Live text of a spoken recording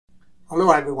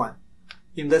Hello everyone.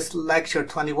 In this lecture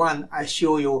 21, I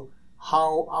show you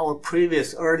how our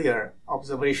earlier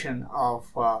observation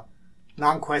of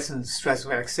non-quiescent stress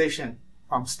relaxation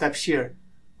from step shear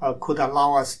could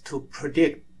allow us to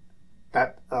predict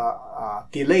that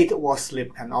delayed wall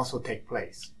slip can also take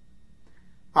place.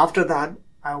 After that,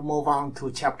 I'll move on to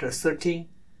chapter 13,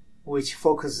 which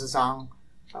focuses on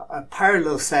a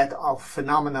parallel set of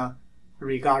phenomena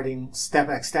regarding step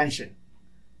extension,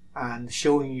 and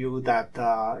showing you that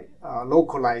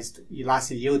localized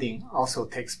elastic yielding also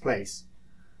takes place.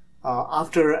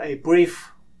 After a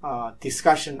brief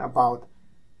discussion about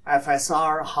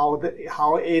FSR,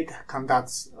 how it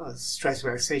conducts a stress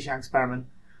relaxation experiment,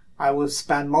 I will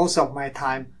spend most of my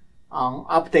time on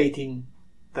updating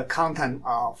the content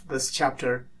of this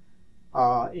chapter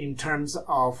in terms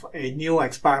of a new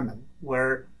experiment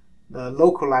where the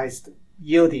localized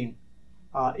yielding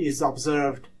is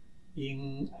observed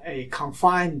in a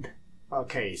confined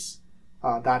case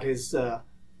that is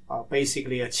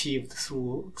basically achieved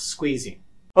through squeezing.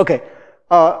 Okay,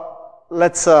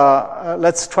 let's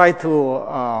try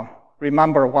to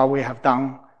remember what we have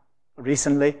done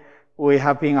recently. We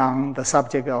have been on the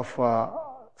subject of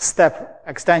step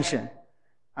extension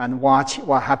and watch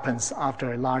what happens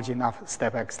after a large enough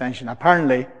step extension.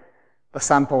 Apparently, the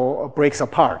sample breaks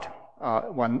apart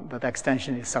when the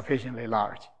extension is sufficiently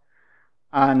large.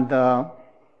 And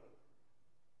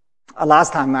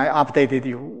last time I updated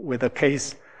you with a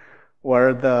case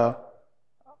where the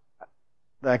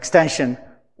extension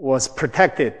was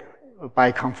protected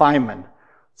by confinement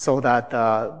so that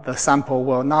the sample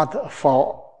will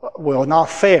not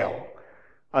fail,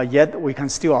 yet we can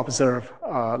still observe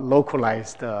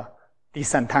localized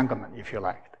disentanglement, if you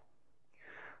like.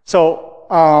 So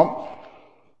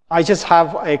I just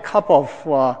have a couple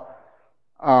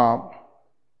of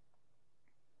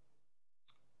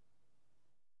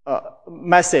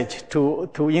message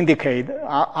to indicate.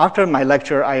 After my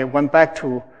lecture, I went back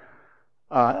to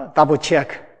double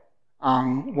check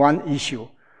on one issue,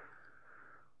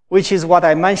 which is what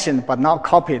I mentioned but not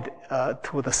copied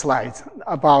to the slides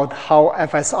about how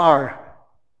FSR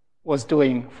was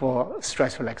doing for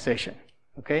stress relaxation.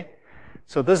 Okay,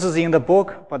 so this is in the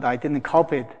book, but I didn't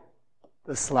copy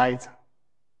the slides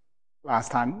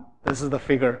last time. This is the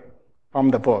figure from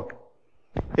the book.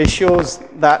 It shows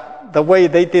that the way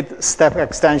they did step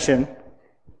extension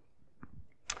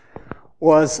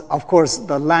was, of course,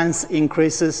 the length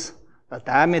increases, the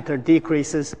diameter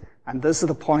decreases, and this is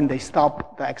the point they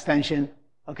stop the extension,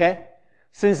 okay?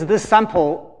 Since this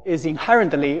sample is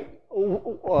inherently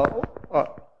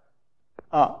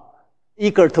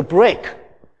eager to break,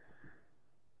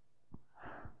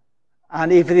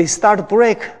 and if they start to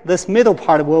break, this middle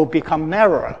part will become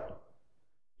narrower.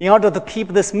 In order to keep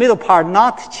this middle part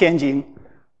not changing,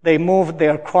 they move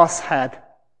their crosshead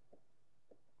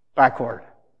backward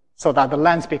so that the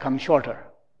length becomes shorter.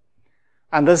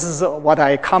 And this is what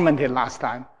I commented last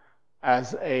time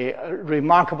as a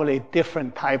remarkably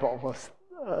different type of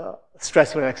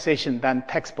stress relaxation than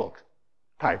textbook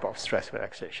type of stress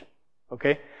relaxation.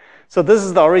 Okay? So this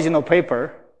is the original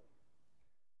paper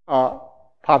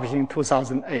published in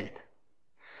 2008.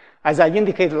 As I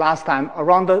indicated last time,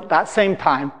 around that same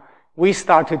time, we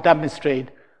start to demonstrate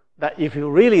that if you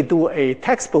really do a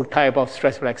textbook type of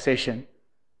stress relaxation,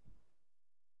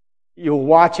 you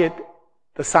watch it,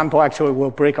 the sample actually will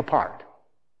break apart.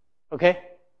 Okay?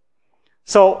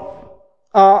 So,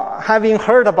 having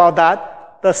heard about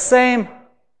that, the same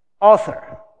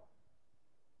author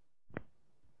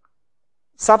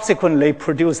subsequently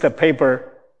produced a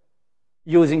paper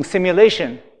using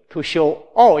simulation to show,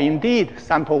 oh, indeed,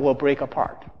 sample will break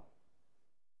apart.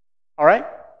 All right?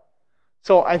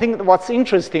 So I think what's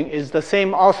interesting is the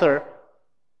same author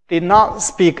did not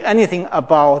speak anything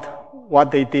about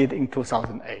what they did in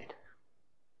 2008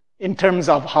 in terms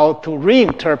of how to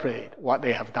reinterpret what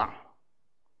they have done.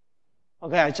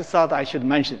 Okay, I just thought I should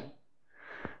mention.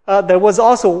 There was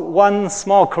also one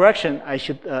small correction I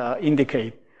should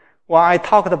indicate. When I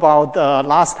talked about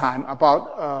last time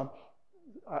about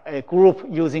a group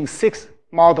using 6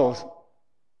 models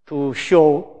to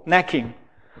show necking,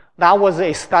 that was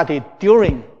a study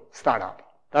during startup.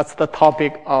 That's the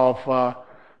topic of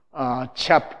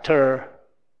chapter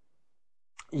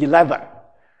 11.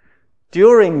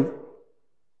 During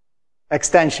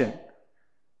extension,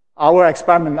 our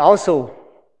experiment also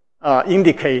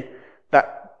indicate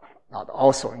that, not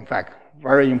also, in fact,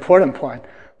 very important point,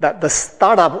 that the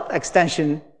startup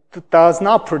extension does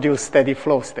not produce steady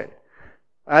flow state.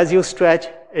 As you stretch,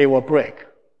 it will break.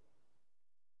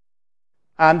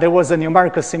 And there was a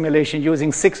numerical simulation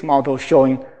using 6 models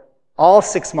showing all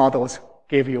 6 models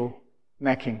give you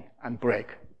necking and break.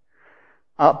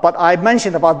 But I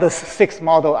mentioned about this 6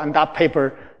 model and that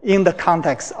paper in the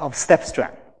context of step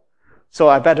strand. So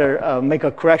I better make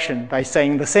a correction by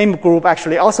saying the same group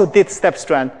actually also did step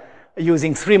strand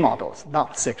using 3 models,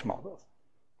 not 6 models.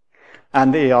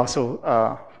 And they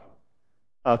also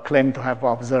claim to have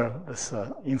observed this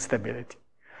instability.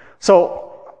 So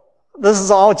this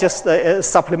is all just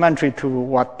supplementary to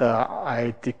what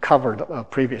I covered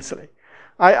previously.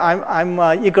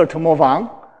 I'm eager to move on,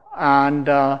 and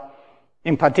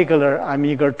in particular, I'm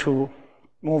eager to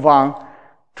move on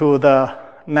to the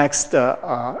next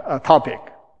topic.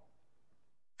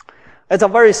 It's a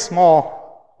very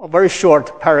small, a very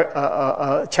short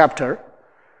chapter,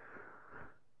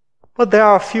 but there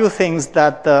are a few things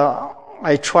that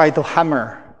I try to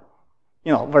hammer,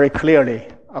 very clearly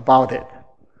about it.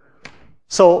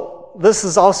 So this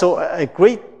is also a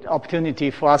great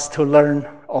opportunity for us to learn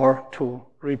or to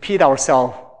repeat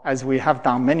ourselves, as we have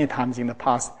done many times in the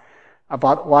past,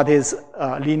 about what is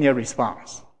linear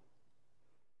response.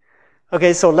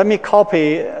 Okay, so let me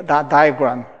copy that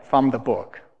diagram from the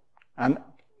book, and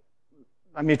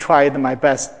let me try my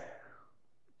best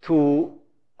to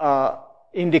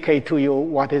indicate to you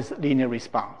what is linear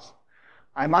response.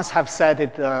 I must have said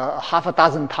it half a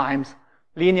dozen times.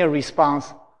 Linear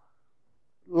response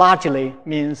largely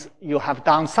means you have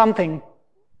done something.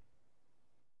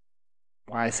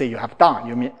 When I say you have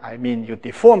done, I mean you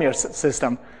deform your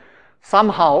system.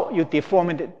 Somehow you deform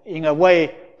it in a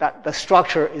way that the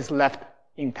structure is left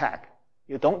intact.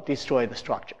 You don't destroy the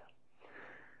structure.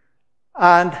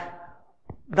 And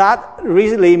that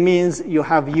really means you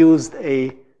have used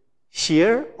a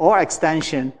shear or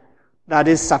extension that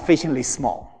is sufficiently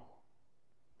small.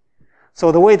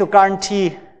 So the way to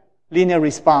guarantee linear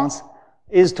response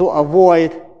is to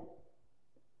avoid,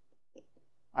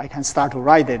 I can start to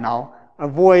write it now,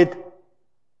 avoid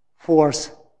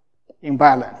force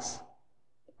imbalance.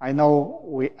 I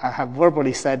know I have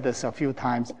verbally said this a few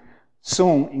times.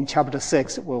 Soon in chapter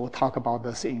 6, we will talk about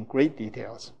this in great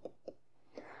details.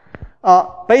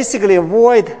 Basically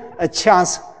avoid a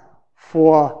chance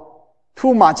for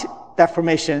too much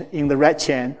deformation in the red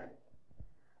chain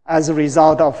as a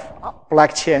result of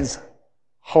black chains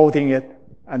holding it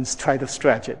and try to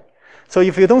stretch it. So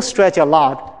if you don't stretch a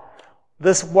lot,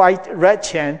 this red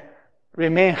chain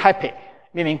remain happy,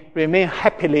 meaning remain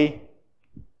happily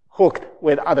hooked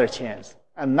with other chains,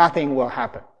 and nothing will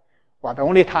happen. Well, the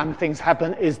only time things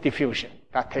happen is diffusion.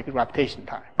 That takes repetition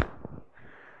time.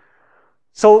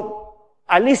 So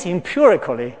at least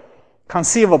empirically,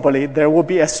 conceivably, there will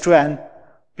be a strand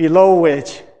below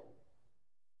which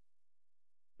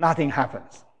nothing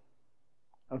happens.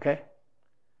 Okay?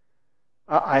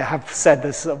 I have said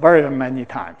this very many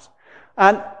times.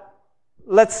 And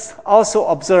let's also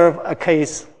observe a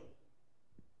case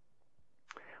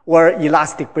where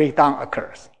elastic breakdown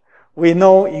occurs. We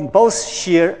know in both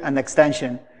shear and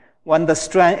extension, when the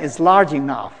strand is large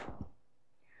enough,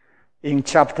 in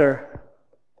chapter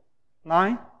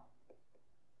 9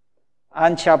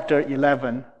 and chapter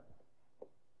 11,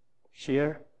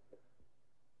 shear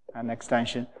and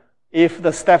extension, if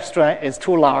the step strand is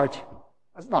too large,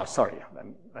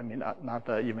 let me not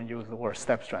even use the word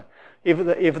step strand.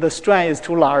 If the strand is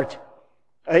too large,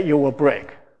 you will break.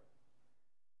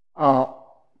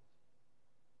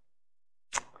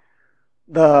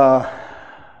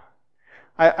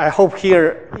 I hope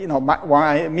here, when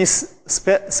I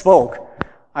misspoke,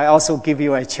 I also give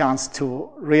you a chance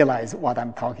to realize what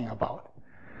I'm talking about.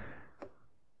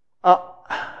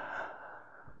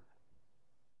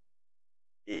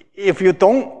 If you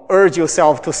don't urge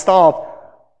yourself to stop,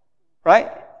 right,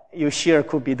 your shear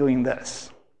could be doing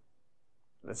this.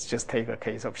 Let's just take a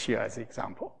case of shear as an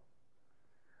example.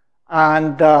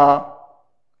 And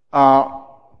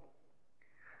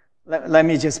let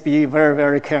me just be very,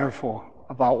 very careful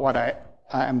about what I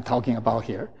am talking about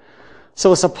here.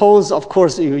 So suppose, of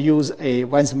course, you use a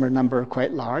Weismer number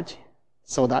quite large,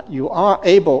 so that you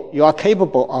are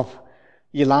capable of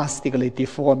elastically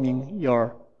deforming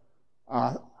your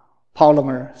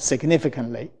polymer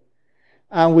significantly.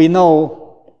 And we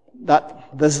know that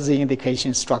this is the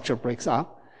indication structure breaks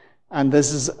up. And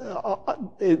this is,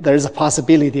 there's a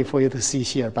possibility for you to see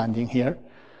shear banding here.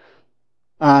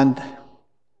 And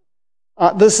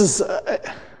this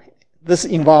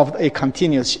involved a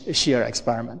continuous shear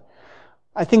experiment.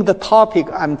 I think the topic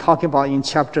I'm talking about in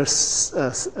chapter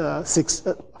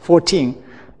 14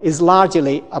 is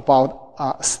largely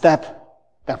about step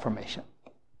deformation,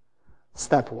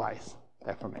 stepwise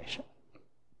deformation.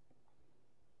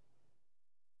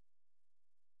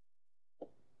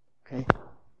 Okay.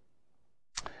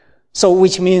 So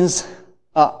which means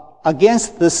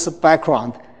against this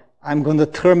background, I'm going to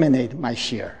terminate my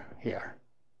shear here.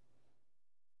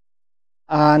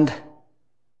 And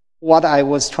what I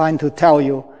was trying to tell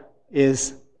you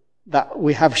is that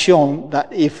we have shown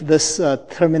that if this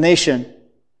termination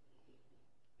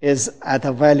is at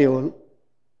a value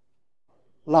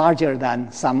larger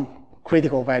than some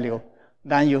critical value,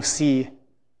 then you see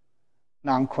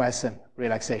non-quiescent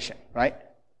relaxation, right?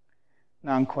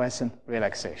 Non-quiescent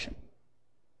relaxation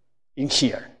in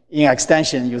shear. In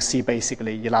extension, you see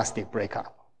basically elastic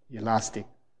breakup. Elastic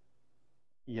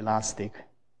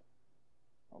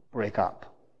breakup,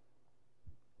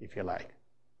 if you like.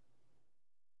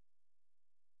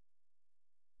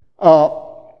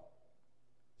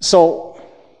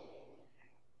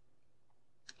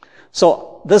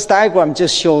 So this diagram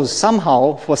just shows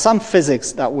somehow, for some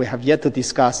physics that we have yet to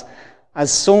discuss,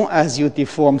 as soon as you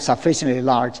deform sufficiently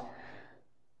large,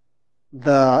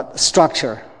 the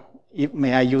structure,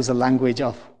 may I use the language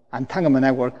of entanglement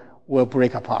network, will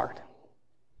break apart.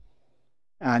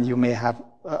 And you may have,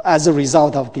 as a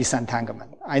result of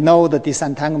disentanglement. I know that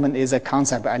disentanglement is a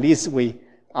concept, at least we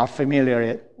are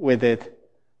familiar with it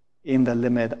in the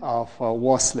limit of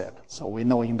wall slip. So we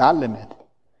know in that limit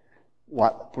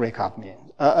what breakup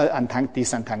means,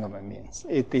 disentanglement means.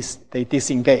 They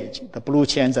disengage. The blue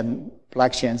chains and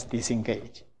black chains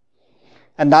disengage.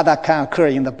 And that can occur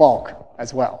in the bulk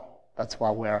as well. That's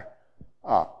what we're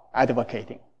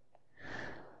advocating.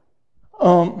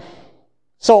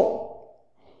 So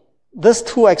this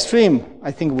two extreme,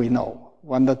 I think we know.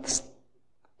 When the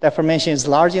deformation is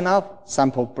large enough,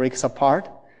 sample breaks apart.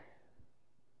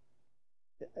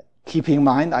 Keep in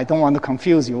mind, I don't want to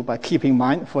confuse you, but keep in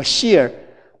mind, for shear,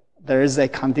 there is a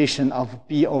condition of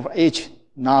B over H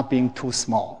not being too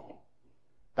small.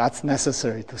 That's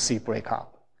necessary to see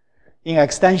breakup. In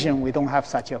extension, we don't have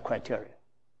such a criteria.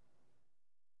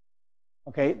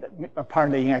 Okay,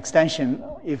 apparently in extension,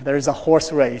 if there is a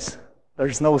horse race,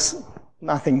 there's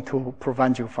nothing to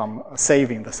prevent you from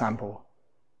saving the sample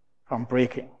from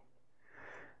breaking.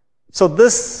 So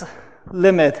this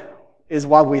limit is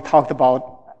what we talked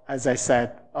about. As I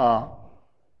said, I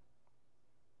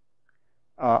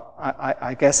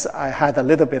guess I had a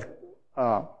little bit,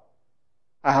 I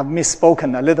have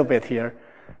misspoken a little bit here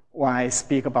when I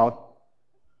speak about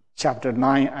chapter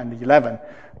 9 and 11.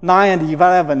 9 and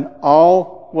 11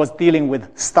 all was dealing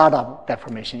with startup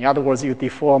deformation. In other words, you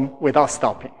deform without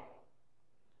stopping.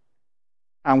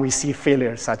 And we see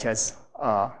failures such as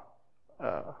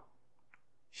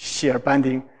shear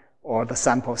bending, or the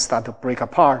sample start to break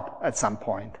apart at some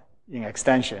point in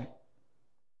extension.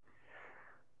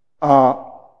 But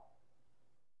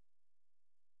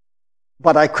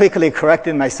I quickly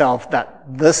corrected myself that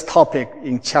this topic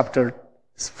in chapter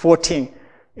 14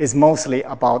 is mostly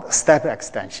about step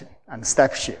extension and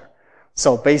step shear.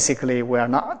 So basically, we are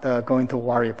not going to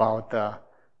worry about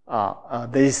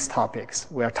these topics.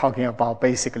 We are talking about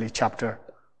basically chapter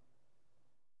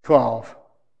 12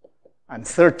 and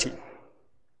 13.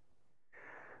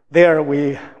 There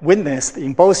we witnessed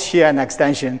in both shear and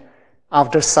extension,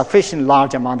 after sufficient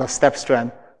large amount of step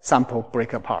strength, sample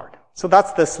break apart. So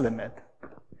that's this limit.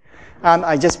 And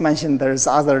I just mentioned there's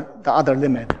the other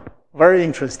limit, very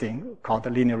interesting, called the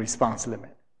linear response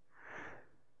limit.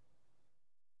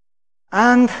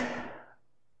 And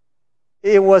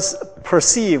it was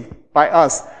perceived by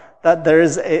us that there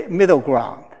is a middle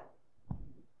ground.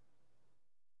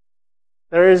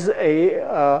 There is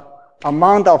a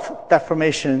amount of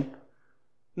deformation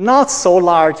not so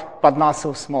large, but not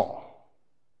so small.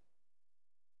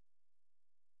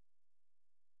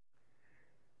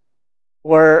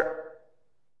 Where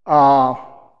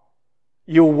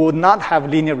you would not have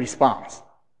linear response.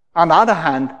 On the other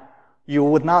hand, you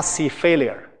would not see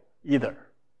failure either.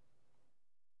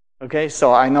 Okay,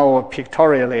 so I know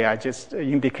pictorially I just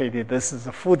indicated this is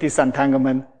a full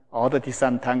disentanglement, all the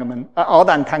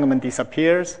entanglement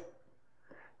disappears.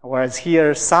 Whereas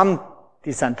here, some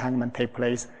disentanglement takes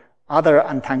place, other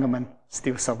entanglement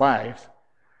still survives.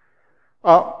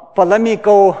 But let me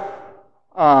go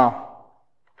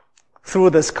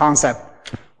through this concept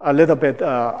a little bit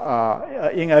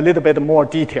in a little bit more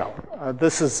detail.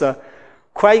 This is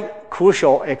quite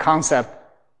crucial a concept.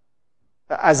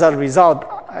 As a result,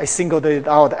 I singled it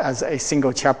out as a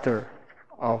single chapter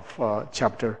of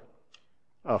chapter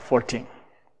 14.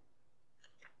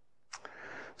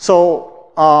 So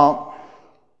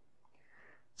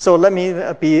let me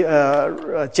be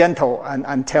gentle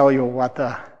and tell you what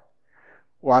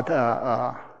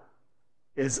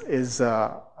is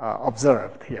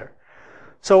observed here.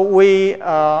 So we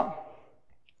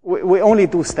only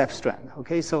do step strength.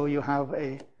 Okay, so you have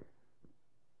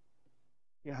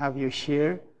your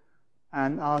shear,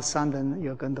 And all of a sudden,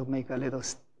 you're going to make a little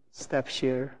step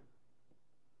shear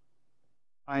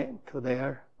right to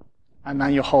there, and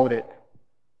then you hold it.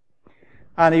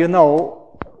 And you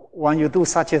know, when you do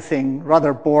such a thing,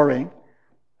 rather boring,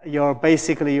 you're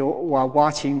basically you are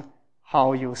watching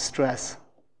how your stress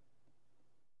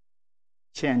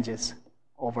changes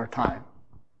over time.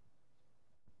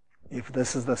 If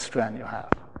this is the strain you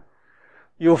have,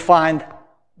 you find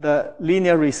the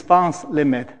linear response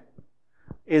limit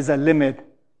is a limit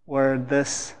where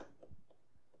this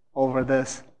over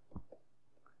this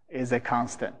is a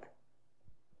constant,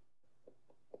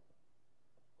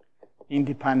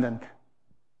 independent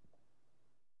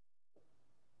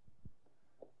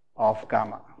of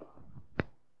gamma.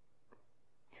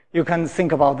 You can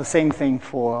think about the same thing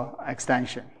for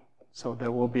extension. So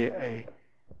there will be a,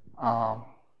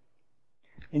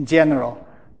 in general,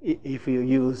 if you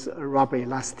use rubber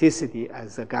elasticity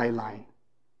as a guideline,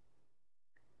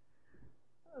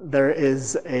 there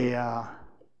is a,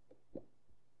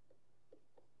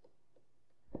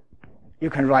 you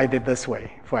can write it this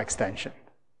way for extension.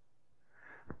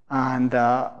 And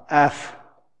F,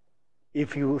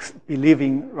 if you believe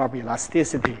in rubber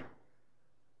elasticity,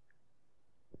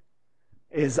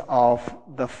 is of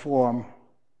the form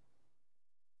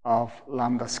of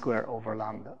lambda squared over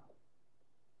lambda.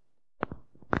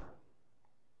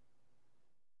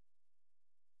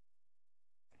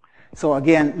 So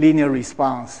again, linear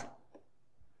response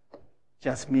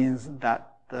just means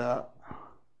that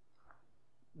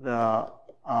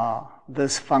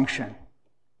this function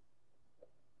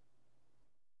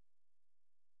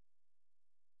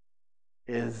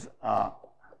is the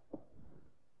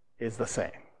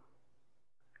same,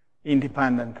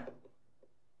 independent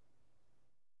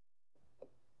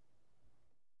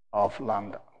of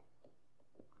lambda.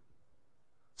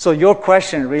 So your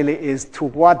question really is to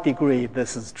what degree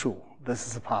this is true, this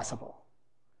is possible.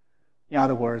 In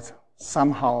other words,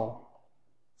 somehow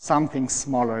something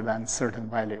smaller than certain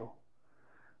value.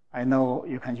 I know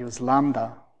you can use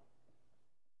lambda,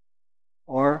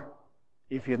 or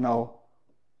if you know,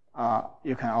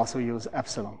 you can also use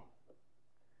epsilon.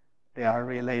 They are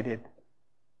related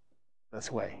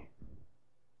this way,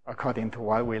 according to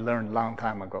what we learned a long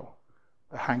time ago.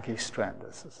 The Hanke strand,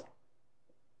 this is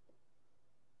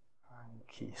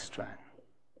Hanke strand.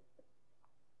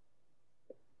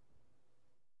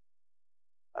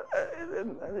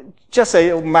 Just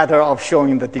a matter of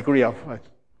showing the degree of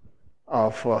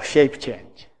shape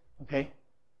change, okay?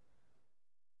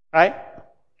 Right?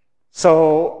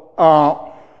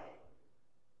 So,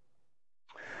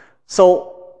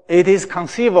 so it is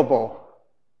conceivable.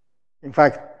 In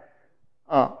fact,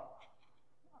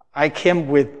 I came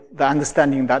with the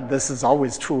understanding that this is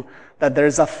always true, that there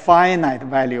is a finite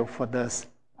value for this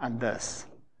and this,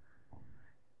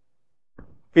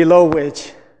 below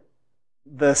which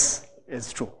this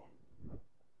is true.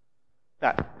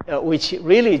 That, which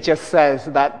really just says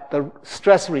that the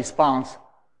stress response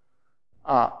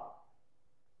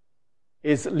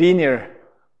is linear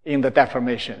in the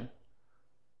deformation.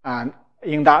 And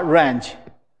in that range,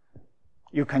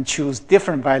 you can choose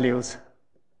different values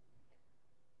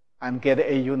and get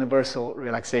a universal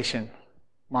relaxation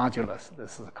modulus,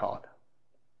 this is called.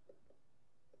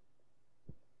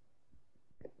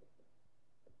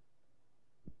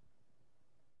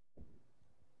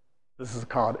 This is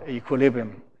called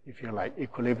equilibrium, if you like,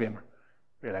 equilibrium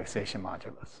relaxation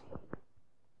modulus.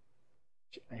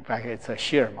 In fact, it's a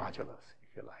shear modulus,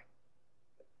 if you like.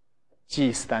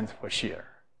 G stands for shear.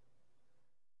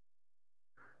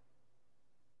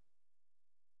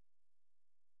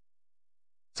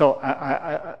 So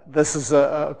this is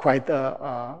quite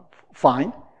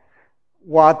fine.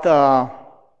 What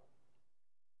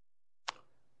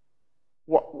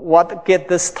get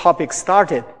this topic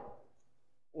started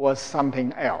was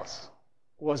something else,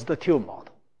 was the tube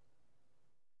model.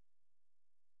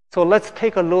 So let's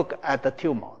take a look at the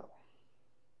tube model.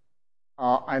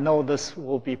 I know this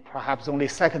will be perhaps only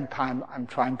second time I'm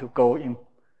trying to go in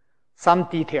some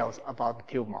details about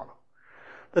the tube model.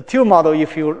 The tube model,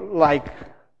 if you like,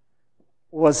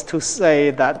 was to say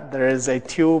that there is a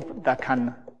tube that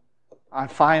can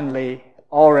finely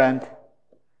orient,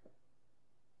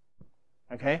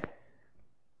 okay,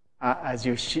 as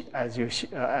you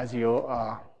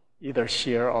either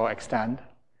shear or extend.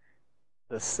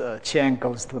 This chain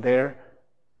goes to there,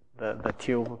 the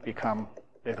tube will become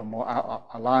a little more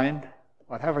aligned,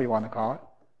 whatever you want to call it,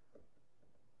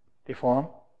 deform.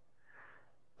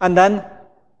 And then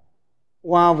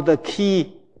one of the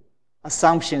key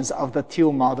assumptions of the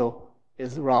tube model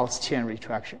is Rawls chain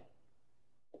retraction.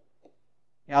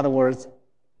 In other words,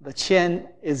 the chain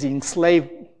is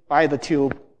enslaved by the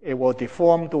tube It will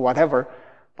deform to whatever,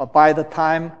 but by the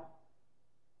time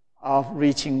of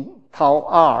reaching tau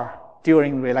r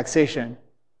during relaxation,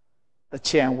 the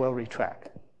chain will retract.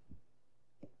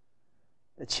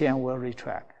 The chain will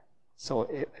retract. So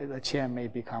the chain may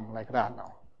become like that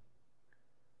now.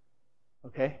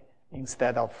 Okay?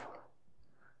 Instead of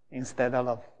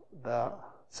the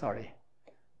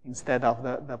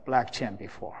black chain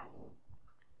before.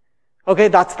 Okay,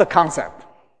 that's the concept.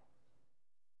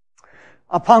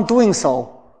 Upon doing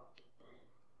so,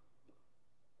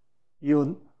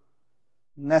 you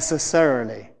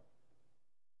necessarily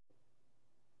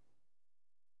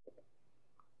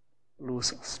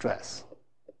lose stress.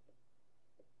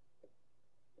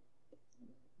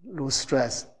 Lose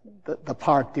stress, the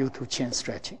part due to chain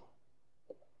stretching.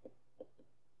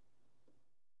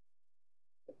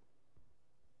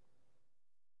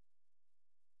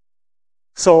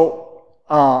 So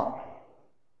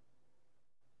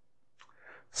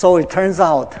it turns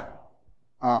out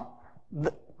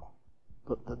the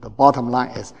bottom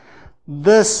line is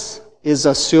this is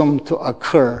assumed to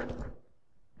occur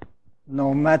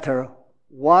no matter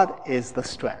what is the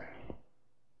strength.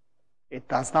 It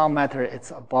does not matter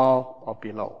it's above or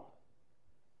below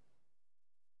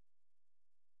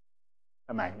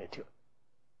the magnitude.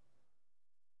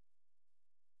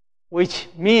 Which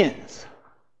means,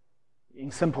 in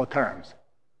simple terms,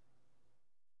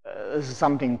 this is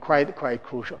something quite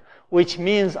crucial, which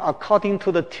means according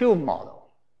to the tube model.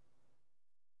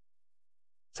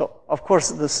 So, of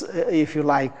course, this, if you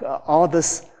like, all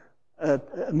this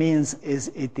means is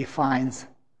it defines.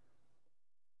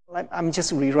 I'm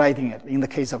just rewriting it in the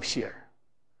case of shear.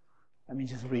 Let me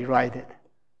just rewrite it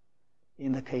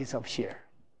in the case of shear.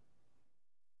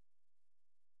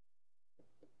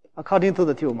 According to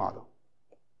the tube model.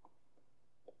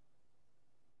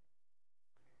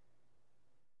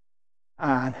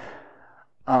 And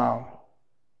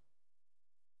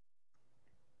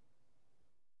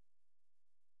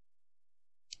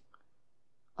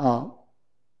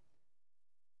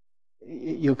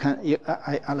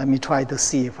let me try to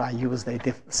see if I use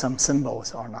some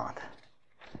symbols or not.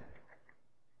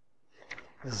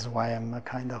 This is why I'm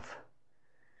kind of,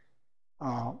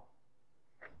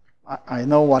 I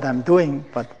know what I'm doing,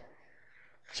 but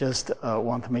just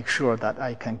want to make sure that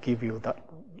I can give you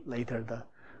later the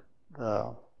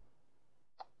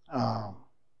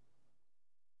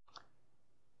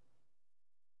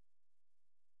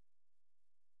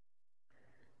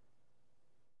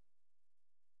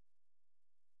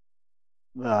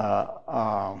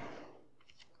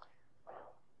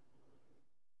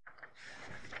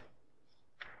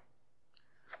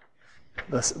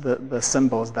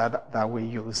symbols that we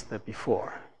used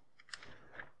before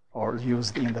or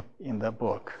used in the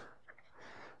book.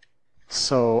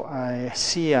 So I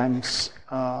see I'm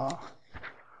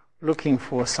looking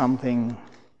for something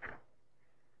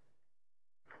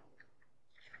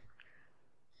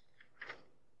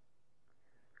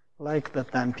like the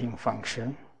damping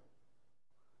function.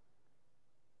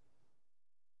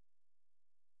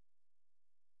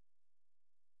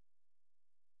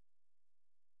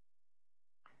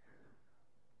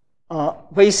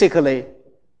 Basically,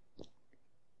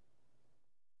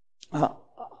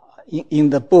 in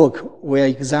the book, we're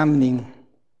examining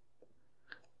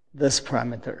these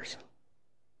parameters,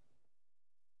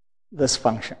 this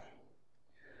function.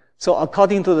 So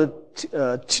according to the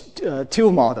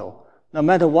tube model, no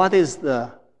matter what is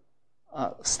the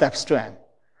step strength,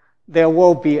 there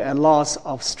will be a loss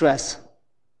of stress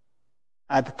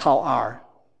at tau r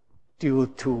due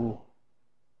to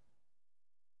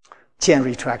chain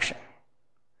retraction.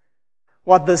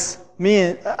 What this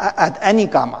means at any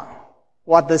gamma,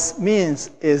 what this means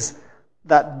is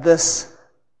that this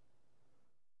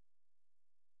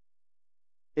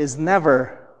is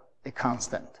never a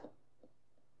constant,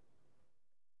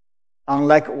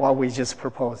 unlike what we just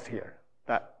proposed here,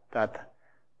 that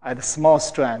at a small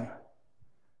strand,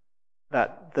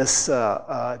 that this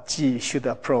G should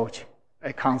approach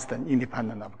a constant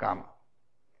independent of gamma.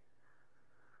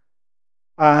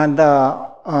 And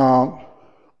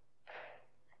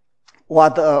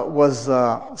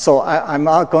so I'm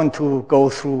not going to go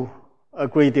through a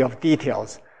great deal of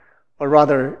details, but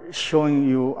rather showing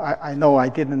you, I know I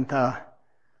didn't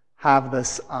have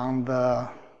this on the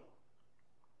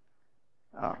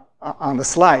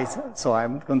slides, so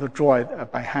I'm going to draw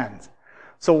it by hand.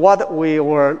 So what we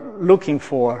were looking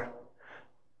for,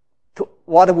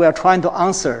 what we are trying to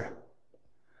answer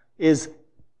is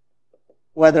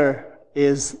whether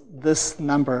is this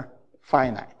number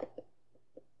finite.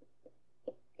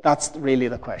 That's really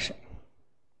the question.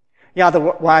 Yeah,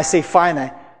 when I say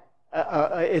finite,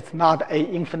 it's not an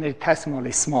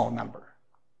infinitesimally small number.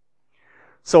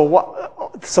 So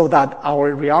that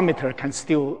our rheometer can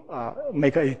still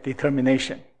make a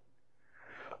determination.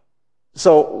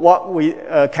 So what we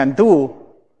can do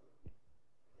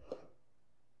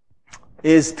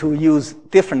is to use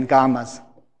different gammas.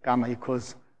 Gamma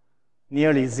equals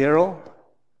nearly 0,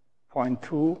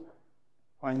 0.2,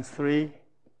 0.3,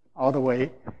 all the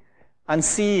way, and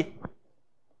see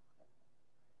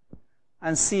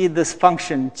this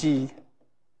function g,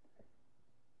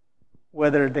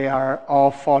 whether they are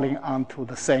all falling onto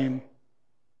the same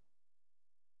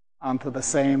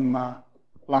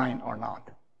line or not.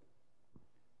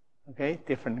 Okay,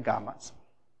 different gammas.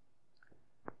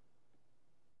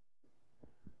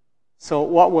 So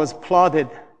what was plotted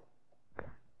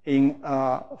in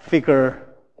figure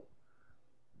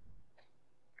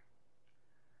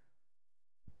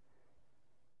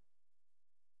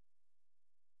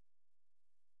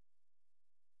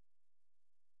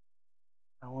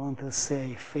I want to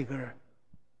say figure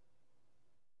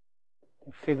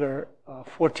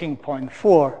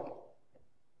 14.4.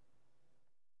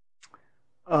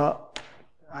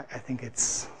 I think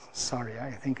it's, sorry,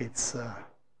 I think it's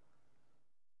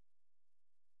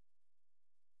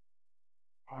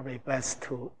probably best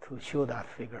to show that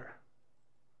figure.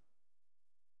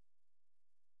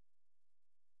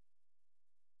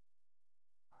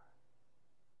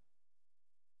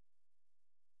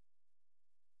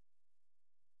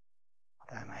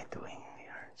 What am I doing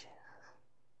here?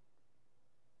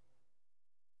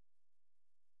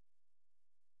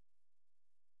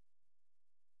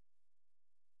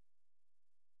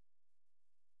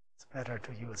 It's better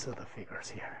to use the figures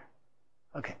here.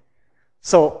 Okay,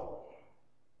 so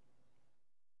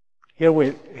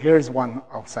here's one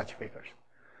of such figures.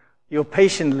 You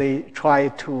patiently try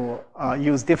to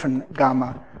use different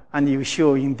gamma, and you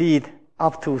show indeed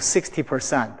up to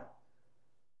 60%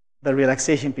 the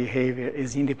relaxation behavior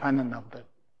is independent of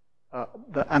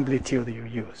the amplitude you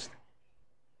used.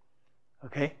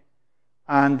 Okay,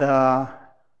 and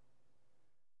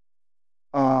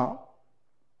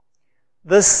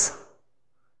this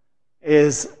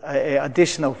is an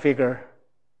additional figure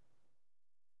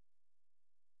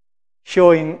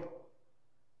showing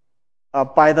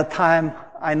by the time,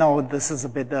 I know this is a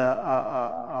bit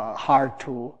hard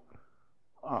to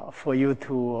for you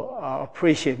to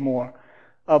appreciate more.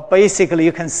 Basically,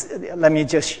 you can let me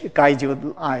just guide your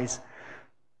eyes.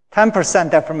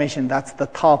 10% deformation, that's the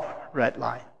top red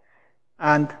line.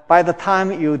 And by the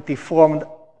time you deformed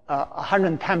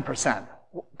 110%,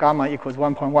 gamma equals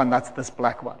 1.1, that's this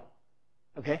black one.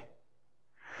 Okay?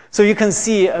 So you can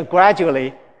see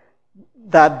gradually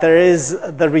that there is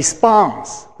the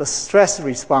response, the stress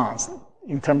response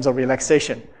in terms of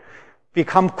relaxation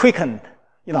become quickened.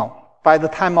 You know, by the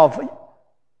time of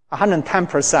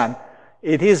 110%,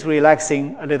 it is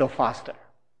relaxing a little faster.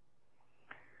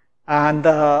 And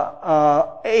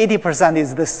 80%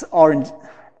 is this orange,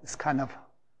 this kind of,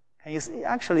 can you see?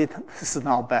 Actually, this is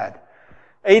not bad.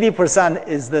 80%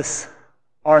 is this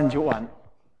orange one.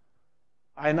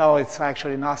 I know it's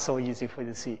actually not so easy for you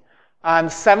to see. And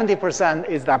 70%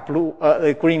 is that blue,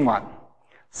 green one.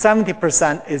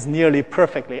 70% is nearly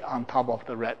perfectly on top of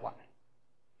the red one.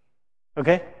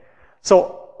 Okay?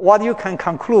 So what you can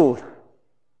conclude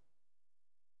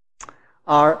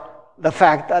are the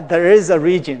fact that there is a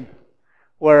region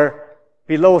where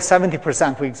below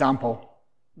 70%, for example,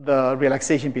 the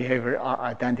relaxation behavior are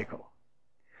identical.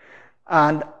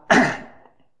 And the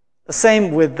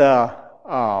same with the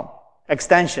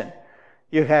extension.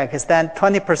 You can extend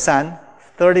 20%,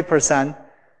 30%,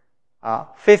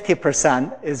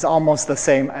 50% is almost the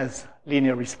same as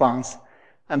linear response.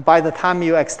 And by the time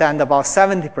you extend about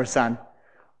 70%,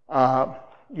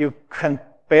 you can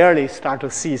barely start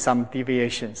to see some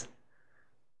deviations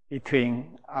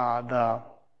between the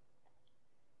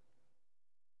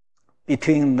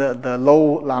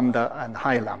low lambda and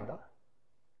high lambda.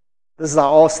 These are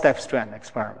all step-strand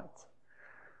experiments.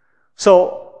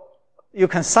 So you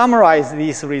can summarize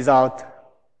these results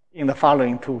in the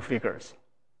following two figures.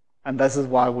 And this is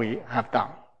what we have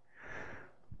done.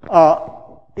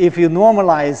 If you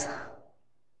normalize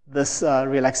this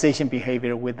relaxation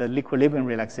behavior with the equilibrium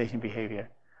relaxation behavior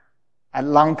at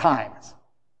long times,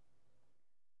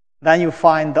 then you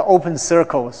find the open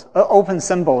circles, open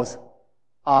symbols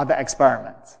are the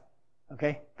experiments.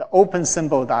 Okay? The open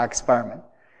symbols are experiment.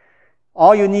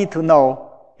 All you need to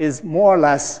know is more or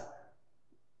less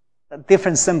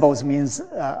different symbols means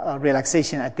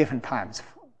relaxation at different times,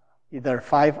 either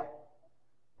 5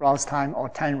 Rouse time or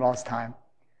 10 Rouse time.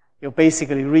 You're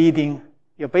basically reading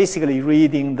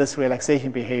this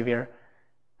relaxation behavior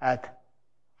at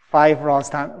 1 Ross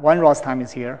time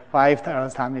is here, 5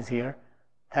 Ross time is here,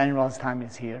 10 Ross time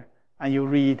is here, and you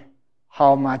read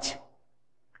how much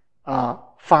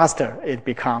faster it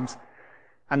becomes.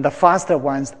 And the faster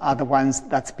ones are the ones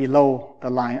that's below the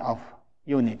line of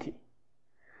unity.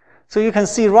 So you can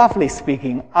see, roughly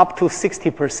speaking, up to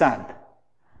 60%,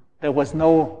 there was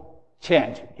no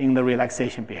change in the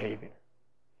relaxation behavior.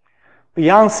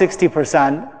 Beyond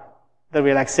 60%, the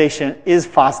relaxation is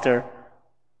faster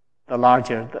the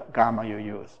larger the gamma you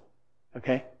use.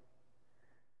 Okay?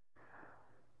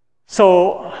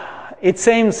 So it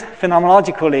seems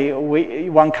phenomenologically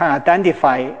one can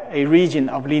identify a region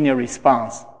of linear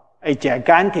response, a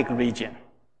gigantic region,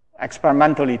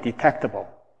 experimentally detectable,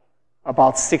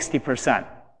 about 60%,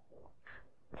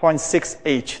 0.6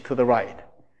 h to the right.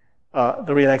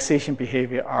 The relaxation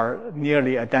behavior are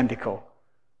nearly identical.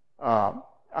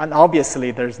 And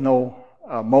obviously there's no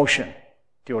motion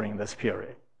during this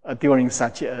period, during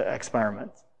such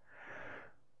experiments.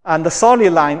 And the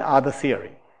solid line are the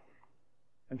theory.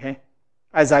 Okay?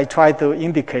 As I try to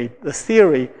indicate, the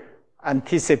theory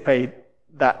anticipate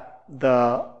that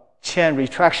the chain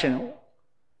retraction,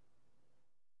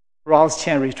 Ross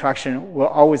chain retraction will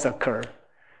always occur,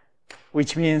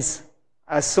 which means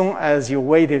as soon as you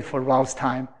waited for Ross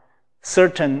time,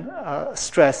 certain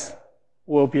stress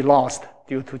will be lost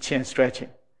due to chain stretching.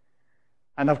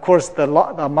 And of course, the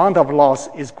amount of loss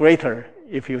is greater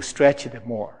if you stretch it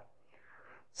more.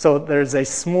 So there's a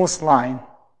smooth line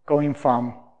going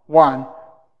from 1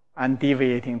 and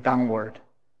deviating downward.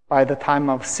 By the time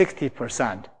of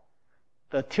 60%,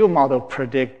 the two model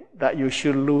predict that you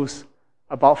should lose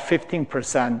about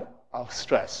 15% of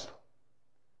stress,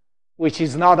 which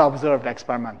is not observed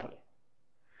experimentally.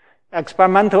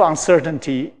 Experimental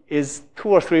uncertainty is 2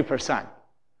 or 3%.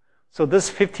 So this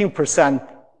 15%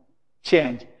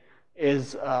 change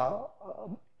is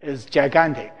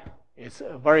gigantic. It's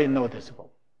very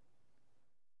noticeable.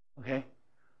 Okay,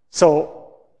 so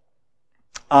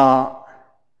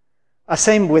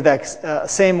same with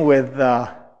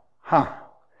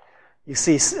you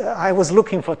see, I was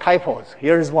looking for typos.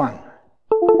 Here's one.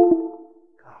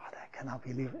 God, I cannot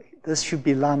believe it. This should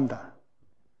be lambda.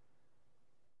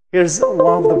 Here's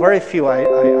one of the very few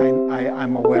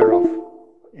I'm aware of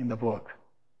in the book.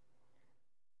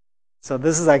 So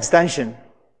this is extension.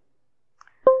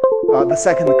 The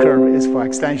second curve is for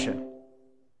extension.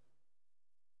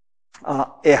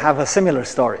 It have a similar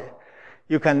story.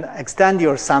 You can extend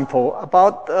your sample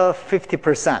about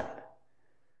 50%.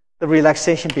 The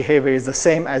relaxation behavior is the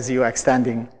same as you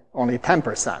extending only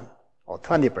 10% or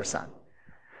 20%.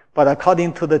 But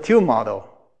according to the two model,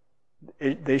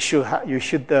 you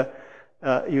should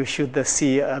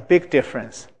see a big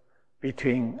difference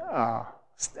between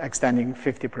extending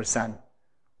 50%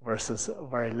 versus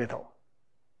very little.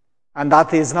 And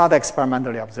that is not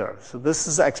experimentally observed. So this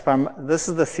is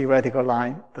the theoretical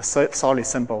line, the solid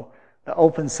symbol, the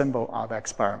open symbol are the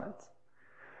experiments.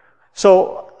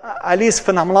 So at least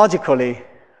phenomenologically,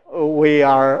 we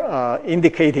are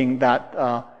indicating that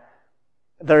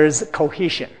there is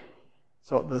cohesion.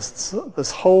 So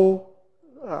this whole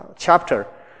chapter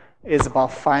is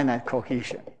about finite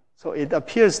cohesion. So it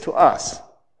appears to us,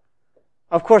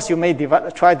 of course you may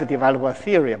try to develop a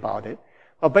theory about it,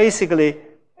 but basically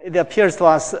it appears to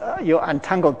us your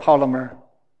untangled polymer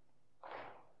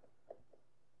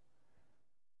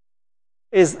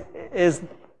is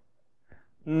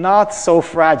not so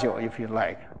fragile, if you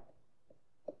like.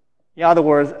 In other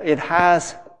words, it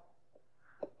has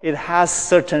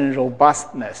certain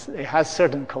robustness, it has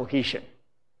certain cohesion.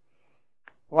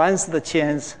 Once the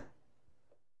chains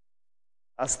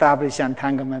establish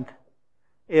entanglement,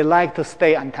 it likes to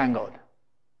stay entangled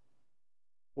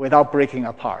without breaking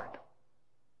apart.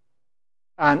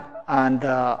 And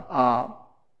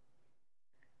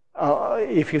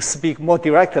if you speak more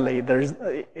directly,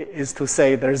 is to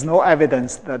say there's no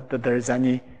evidence that there is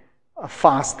any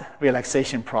fast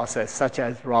relaxation process, such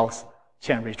as Ross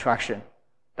chain retraction,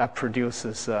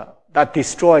 that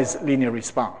destroys linear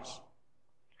response.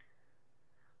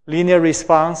 Linear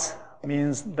response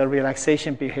means the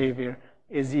relaxation behavior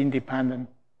is independent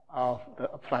of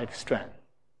the applied strength.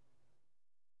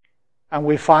 And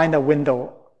we find a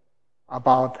window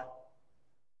about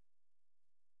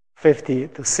 50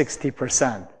 to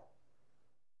 60%.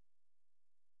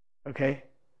 Okay?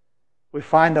 We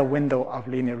find a window of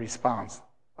linear response,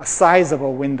 a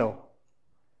sizable window,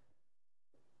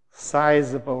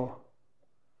 sizable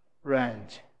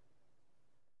range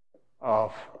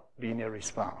of linear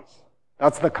response.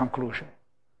 That's the conclusion.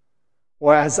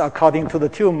 Whereas according to the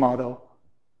Tube model,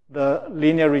 the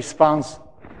linear response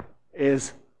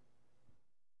is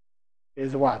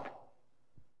what?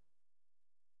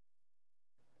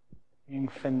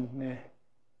 infinitesimal.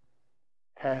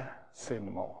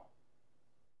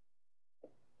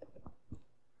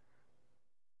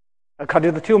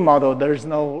 According to the tube model, there is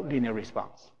no linear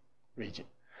response region.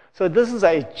 So this is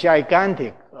a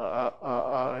gigantic,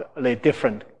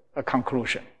 different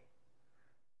conclusion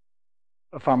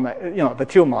from, the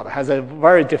tube model has a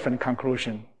very different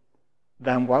conclusion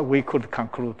than what we could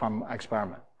conclude from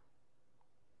experiment.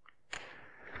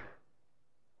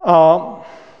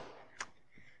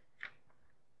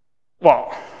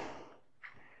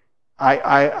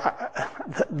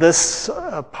 This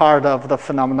part of the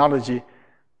phenomenology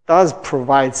does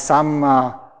provide some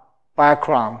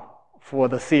background for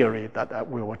the theory that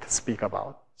we want to speak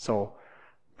about. So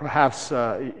perhaps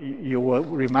you will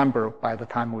remember by the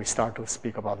time we start to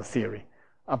speak about the theory,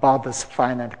 about this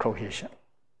finite cohesion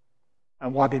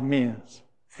and what it means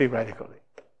theoretically.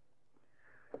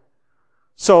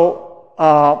 So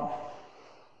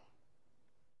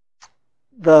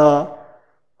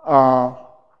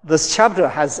this chapter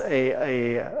has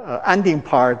a ending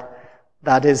part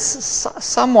that is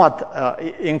somewhat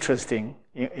interesting,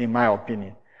 in my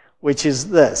opinion, which is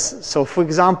this. So, for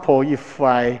example, if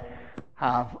I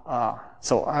have,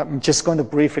 so I'm just going to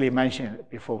briefly mention it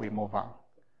before we move on.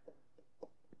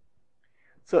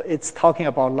 So it's talking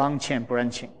about long chain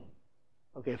branching.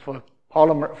 Okay, for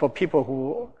people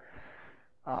who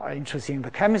are interested in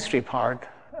the chemistry part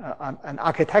and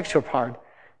architecture part,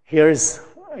 here's,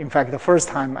 in fact, the first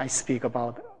time I speak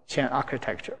about chain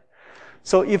architecture.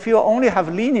 So if you only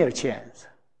have linear chains,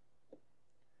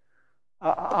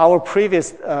 our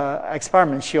previous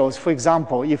experiment shows, for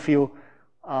example, if you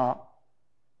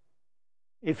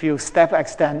step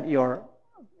extend your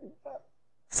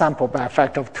sample by a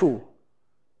factor of 2,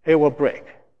 it will break.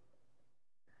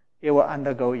 It will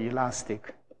undergo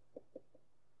elastic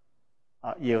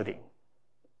yielding.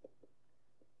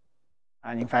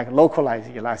 And in fact,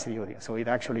 localized elastic yielding, so it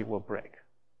actually will break.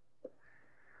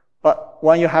 But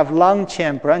when you have long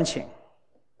chain branching,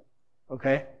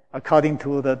 okay, according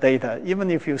to the data,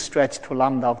 even if you stretch to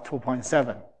lambda of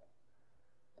 2.7,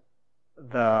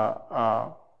 the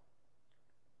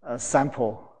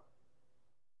sample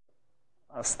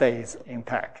stays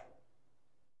intact.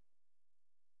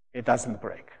 It doesn't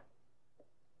break.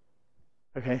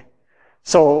 Okay,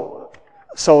 so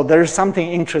there's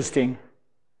something interesting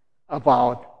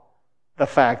about the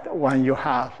fact when you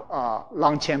have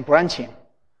long chain branching,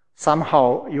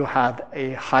 somehow you had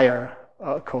a higher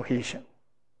cohesion.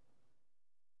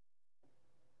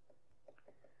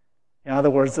 In other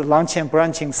words, the long chain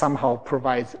branching somehow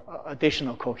provides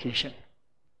additional cohesion.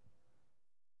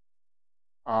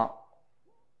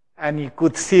 Any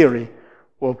good theory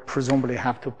will presumably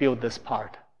have to build this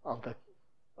part of the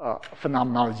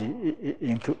phenomenology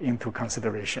into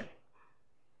consideration.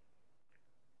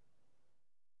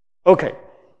 Okay.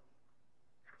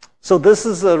 So this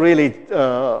is really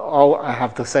all I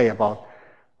have to say about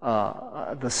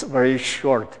this very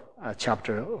short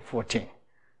chapter 14.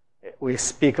 We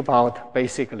speak about,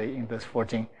 basically in this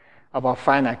 14, about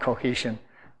finite cohesion,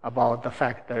 about the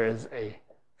fact there is a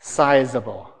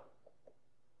sizable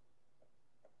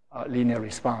linear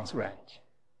response range.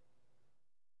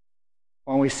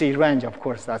 When we see range, of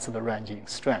course, that's the range in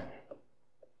strength.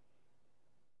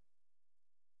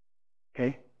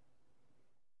 Okay?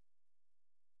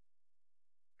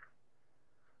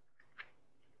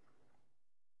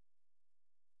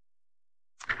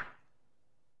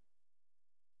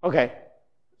 Okay,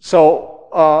 so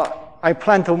I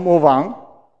plan to move on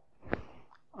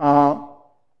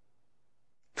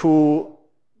to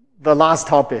the last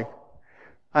topic.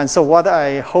 And so what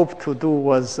I hope to do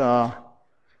was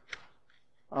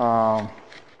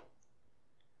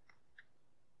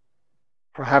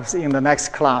perhaps in the next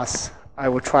class, I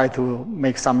will try to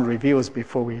make some reviews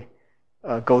before we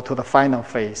go to the final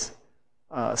phase,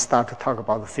 start to talk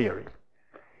about the theory.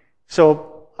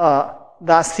 So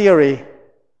that theory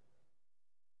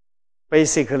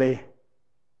basically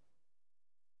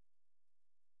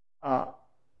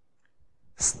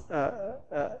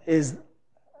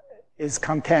is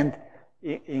contained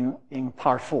in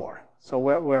part 4. So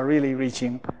we're really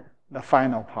reaching the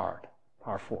final part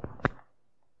 4.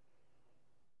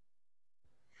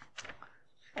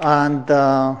 And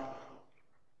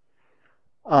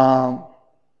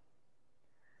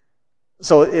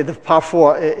so part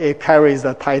 4, it carries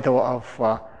the title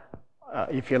of,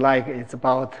 if you like, it's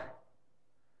about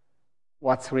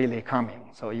what's really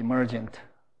coming. So emergent,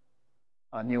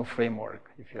 a new framework,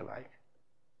 if you like.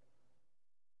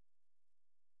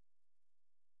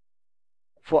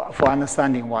 For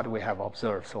understanding what we have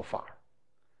observed so far.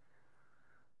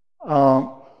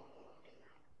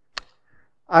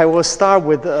 I will start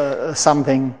with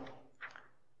something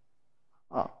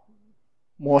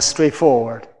more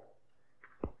straightforward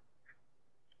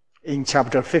in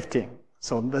chapter 15.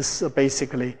 So this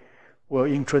basically will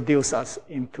introduce us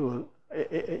into,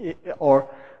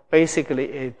 or basically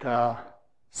it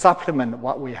supplement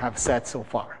what we have said so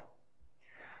far.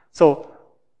 So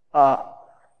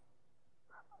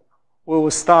we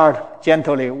will start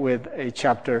gently with a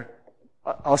chapter,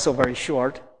 also very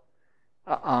short,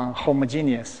 on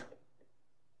homogeneous.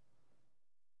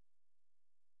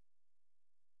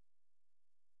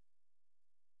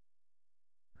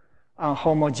 On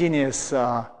homogeneous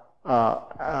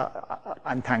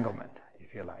entanglement,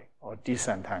 if you like, or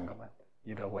disentanglement,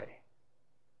 either way.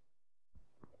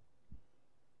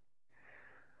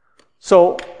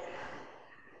 So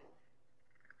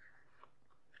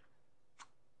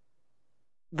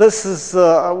this is,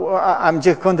 I'm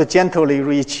just going to gently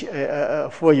reach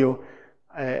for you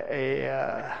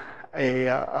a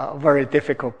very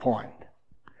difficult point.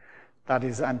 That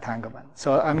is entanglement.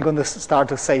 So I'm going to start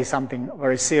to say something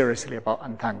very seriously about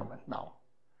entanglement now.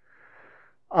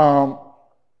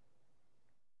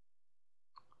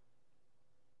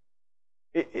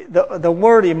 The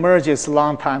word emerges a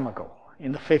long time ago,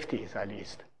 in the 50s at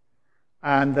least.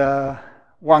 And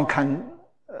one can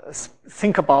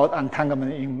think about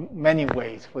entanglement in many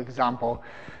ways. For example,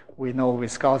 we know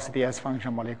viscosity as function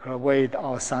of molecular weight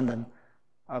all of a sudden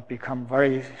become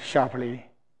very sharply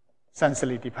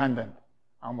sensibly dependent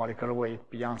on molecular weight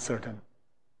beyond certain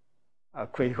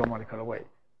critical molecular weight.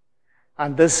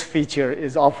 And this feature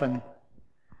is often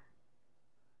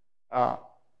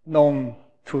known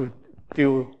to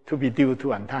be due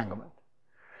to entanglement.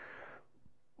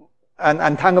 And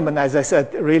entanglement, as I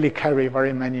said, really carry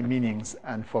very many meanings,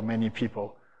 and for many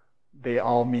people, they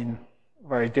all mean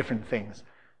very different things.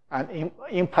 And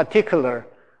in particular,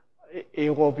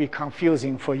 it will be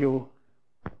confusing for you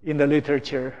in the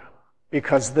literature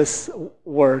because this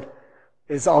word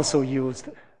is also used.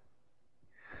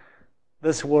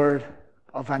 This word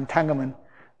of entanglement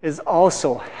is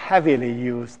also heavily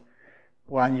used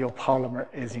when your polymer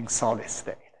is in solid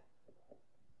state.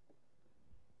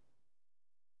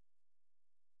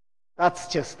 That's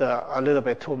just a little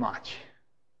bit too much,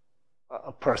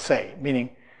 per se, meaning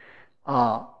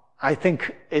I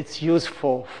think it's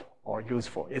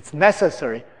it's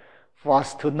necessary for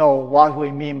us to know what we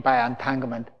mean by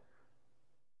entanglement.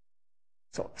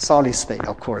 So solid state,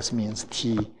 of course, means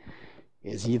T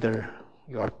is either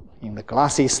you're in the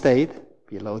glassy state,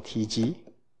 below Tg,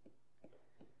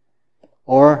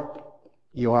 or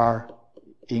you are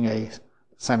in a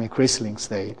semi-crystalline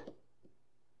state,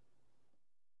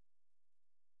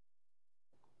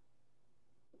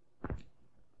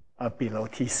 below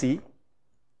Tc.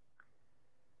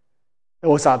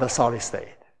 Those are the solid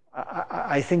state.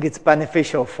 I think it's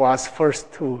beneficial for us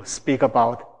first to speak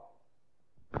about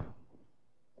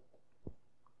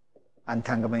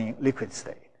entanglement in liquid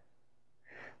state.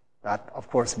 That, of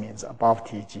course, means above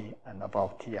Tg and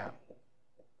above Tm,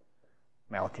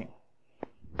 melting.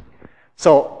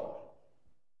 So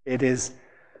it is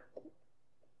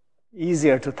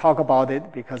easier to talk about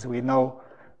it because we know,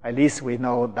 at least we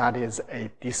know that is a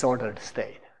disordered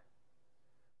state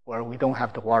where we don't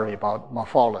have to worry about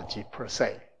morphology per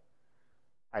se.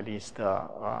 At least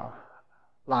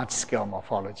large-scale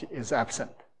morphology is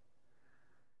absent.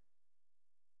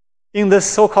 In this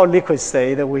so-called liquid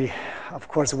state, of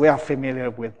course, we are familiar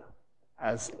with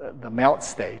as the melt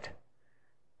state.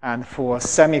 And for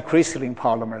semi-crystalline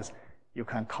polymers, you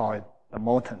can call it the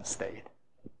molten state,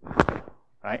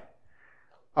 right?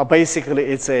 Basically,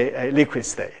 it's a liquid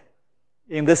state.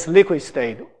 In this liquid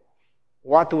state,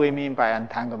 what do we mean by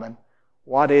entanglement?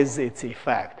 What is its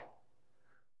effect?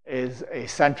 Is a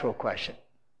central question.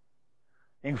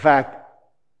 In fact,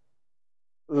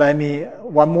 let me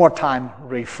one more time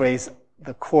rephrase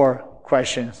the core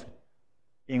questions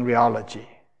in rheology.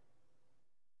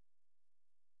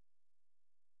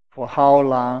 For how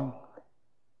long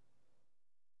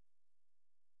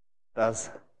does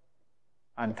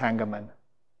entanglement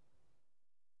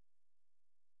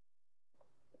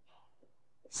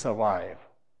survive?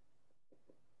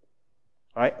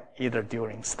 Right? Either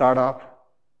during startup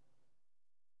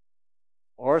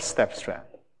or step strand.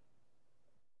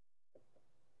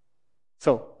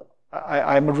 So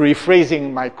I'm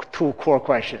rephrasing my two core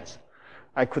questions.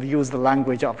 I could use the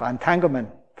language of entanglement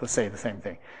to say the same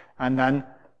thing. And then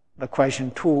the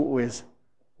question 2 is,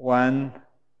 when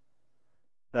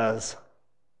does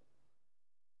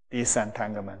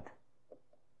disentanglement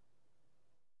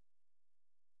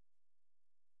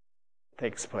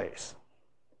takes place?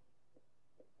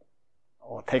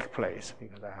 Or take place,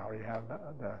 because I already have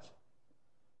that.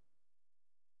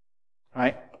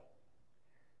 right?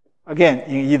 Again,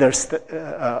 in either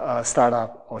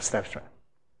startup or stepstream.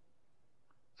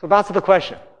 So that's the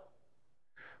question.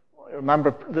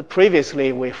 Remember,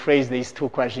 previously we phrased these two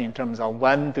questions in terms of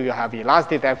when do you have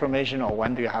elastic deformation, or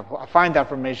when do you have affine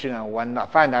deformation, and when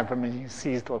affine deformation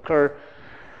ceases to occur.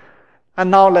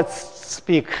 And now let's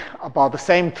speak about the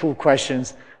same two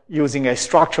questions using a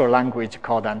structural language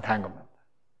called entanglement.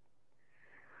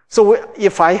 So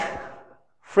if I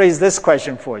phrase this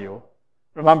question for you,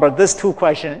 remember this two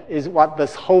questions is what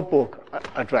this whole book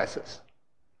addresses.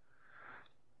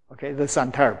 Okay, this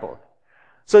entire book.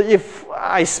 So if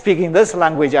I speak in this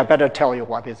language, I better tell you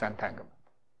what is entanglement,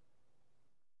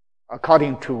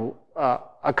 according to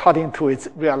its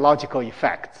rheological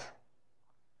effects,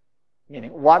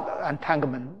 meaning what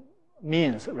entanglement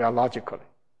means rheologically.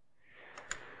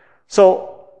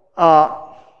 So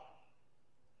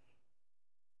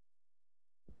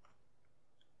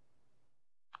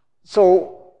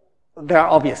there are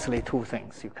obviously two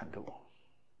things you can do.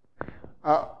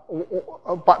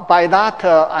 But by that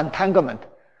entanglement,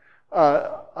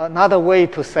 another way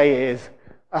to say is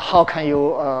how can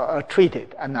you treat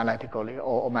it analytically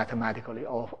or mathematically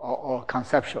or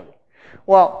conceptually?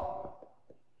 Well,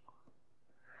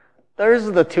 there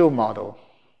is the tube model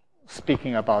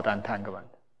speaking about entanglement.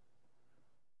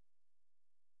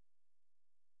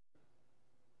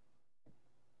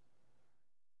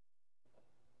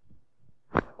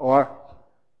 Or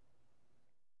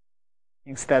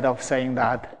instead of saying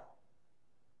that,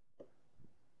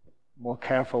 more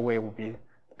careful way would be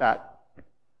that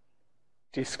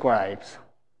describes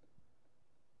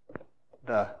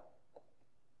the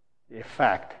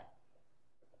effect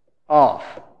of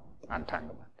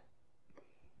entanglement,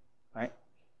 right?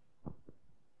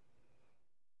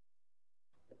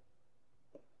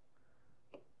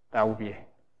 That would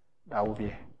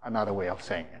be another way of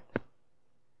saying it,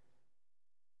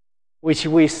 which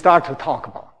we start to talk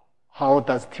about. How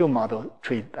does tube model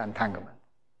treat entanglement?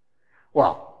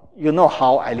 Well, you know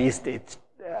how at least it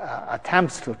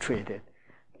attempts to treat it.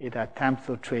 It attempts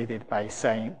to treat it by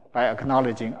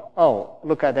acknowledging, oh,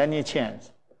 look at any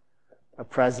chains. The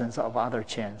presence of other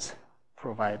chains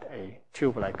provide a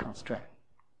tube-like constraint.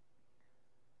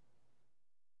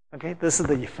 Okay, this is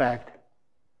the effect.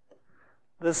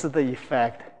 This is the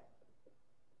effect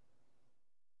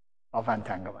of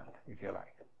entanglement, if you like.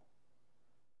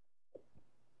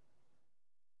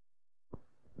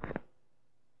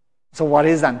 So what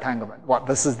is entanglement? Well,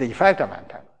 this is the effect of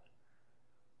entanglement.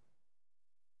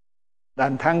 The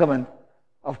entanglement,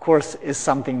 of course, is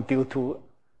something due to,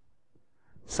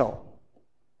 so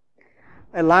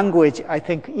a language, I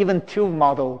think even tube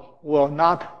model will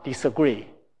not disagree,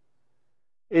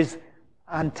 is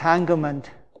entanglement,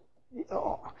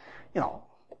 you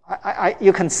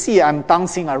can see I'm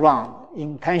dancing around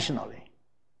intentionally.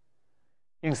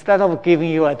 Instead of giving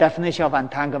you a definition of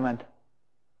entanglement,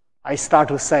 I start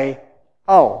to say,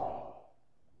 oh,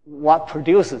 what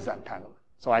produces entanglement?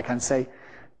 So I can say,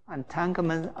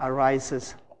 entanglement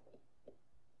arises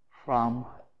from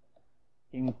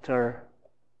inter-chain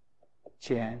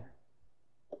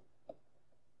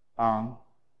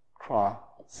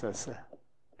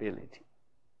uncrossability.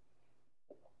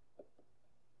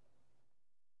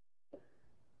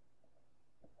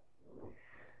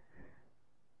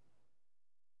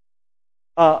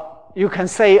 You can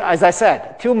say, as I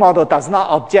said, tube model does not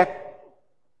object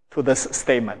to this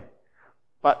statement,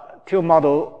 but tube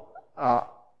model are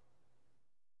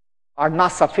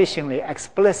not sufficiently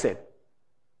explicit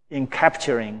in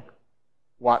capturing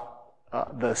what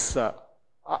this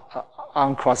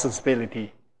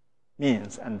uncrossability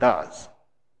means and does.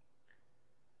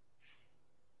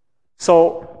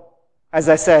 So, as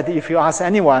I said, if you ask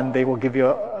anyone, they will give you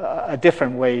a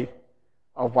different way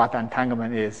of what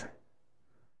entanglement is.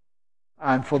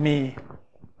 And for me,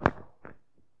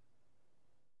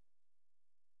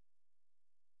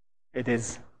 it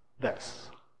is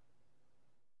this.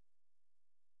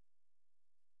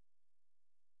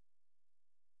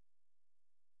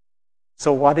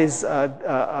 So what is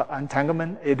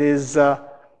entanglement? It is,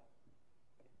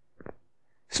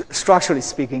 structurally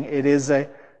speaking, it is an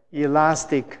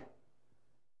elastic,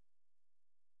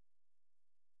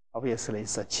 obviously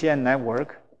it's a chain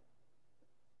network,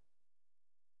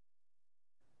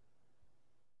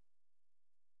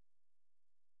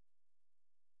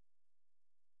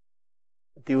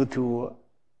 due to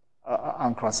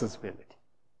uncrossability.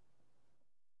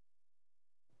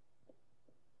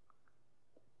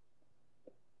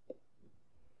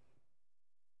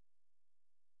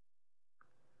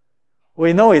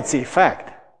 We know its effect.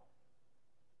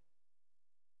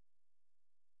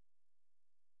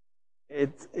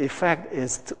 effect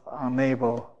is to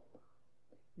enable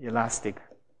elastic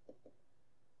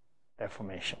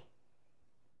deformation.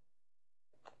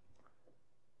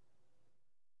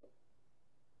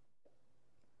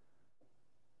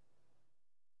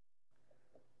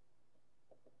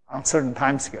 On certain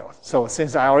time scales. So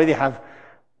since I already have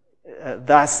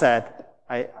that said,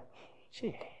 I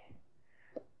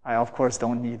of course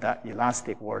don't need that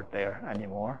elastic word there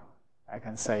anymore. I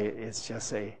can say it's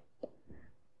just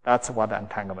that's what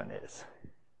entanglement is.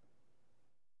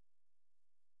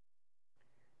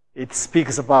 It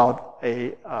speaks about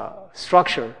a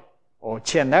structure or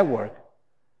chain network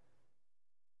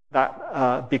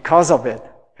that because of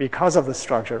the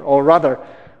structure, or rather,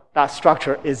 that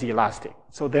structure is elastic.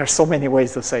 So there are so many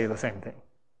ways to say the same thing.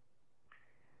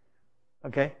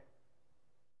 Okay?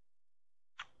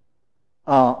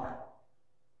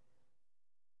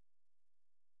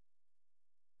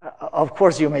 Of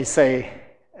course, you may say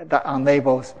that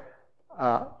enables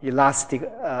elastic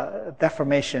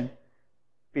deformation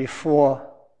before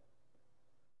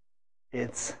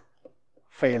its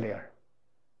failure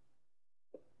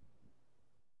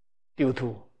due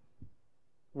to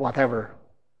whatever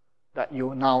that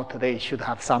you now today should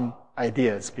have some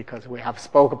ideas, because we have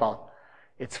spoke about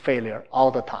its failure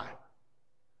all the time,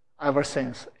 ever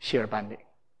since shear bending.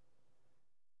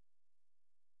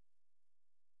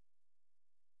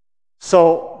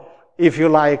 So, if you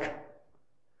like,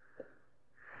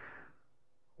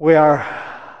 we are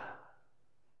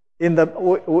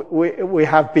we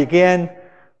have begun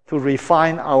to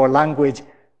refine our language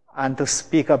and to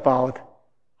speak about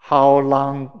how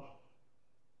long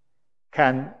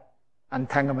can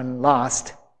entanglement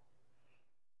last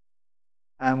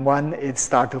and when it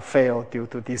starts to fail due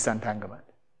to disentanglement.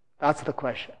 That's the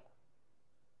question.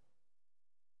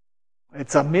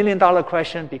 It's $1 million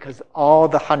question because all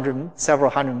the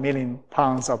several hundred million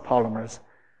pounds of polymers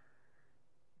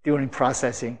during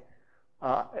processing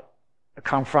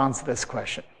confronts this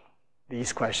question,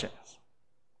 these questions.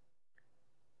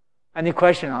 Any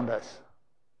question on this?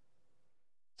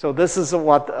 So this is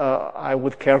what I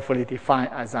would carefully define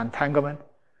as entanglement.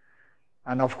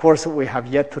 And of course, we have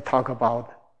yet to talk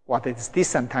about what is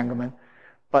disentanglement.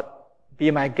 But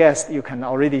be my guest, you can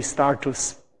already start to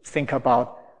think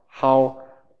about how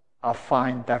a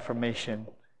fine deformation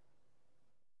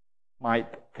might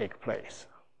take place.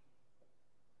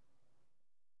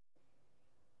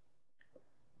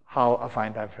 How a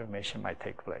fine deformation might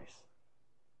take place.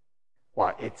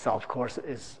 Well, it's of course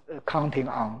is counting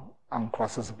on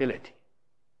processability,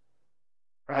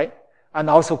 right? And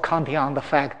also counting on the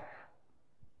fact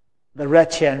the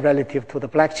red chain relative to the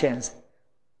black chains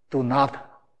do not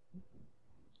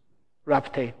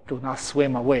rotate, do not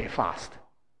swim away fast,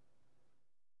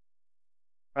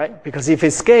 right? Because if it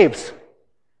escapes,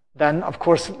 then of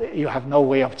course you have no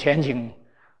way of changing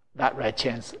that red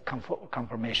chain's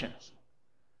conformations.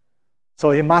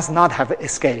 So it must not have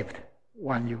escaped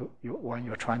when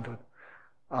you're trying to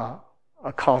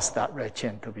cause that red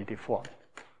chain to be deformed.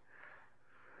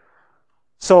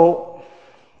 So,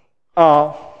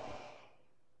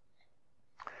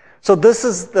 so this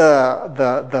is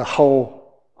the whole.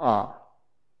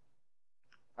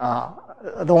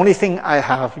 The only thing I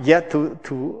have yet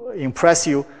to impress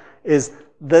you is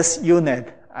this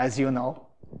unit, as you know,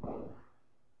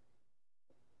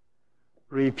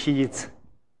 repeats.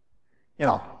 You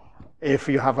know, if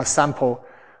you have a sample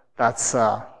that's,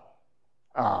 let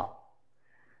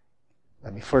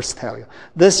me first tell you.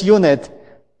 This unit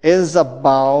is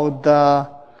about,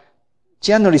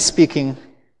 generally speaking,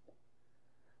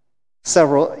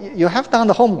 several, you have done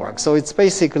the homework, so it's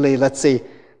basically, let's say,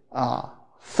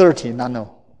 30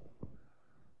 nano.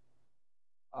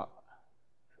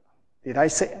 Did I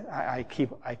say, I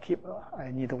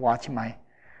need to watch my,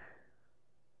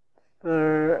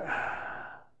 30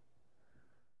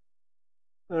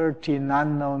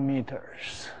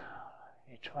 nanometers. Let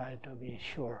me try to be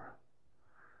sure.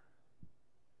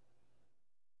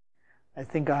 I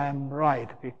think I am right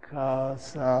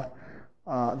because the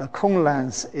cone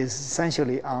length is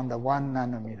essentially on the 1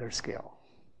 nanometer scale.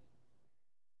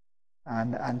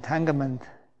 And entanglement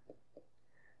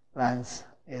length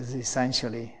is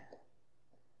essentially,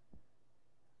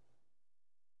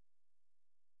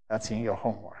 that's in your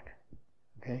homework,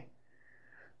 okay?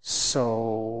 So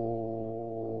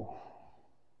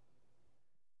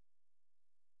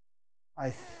I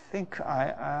think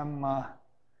I am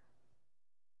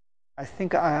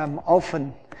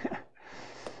often,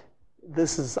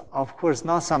 this is of course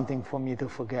not something for me to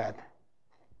forget.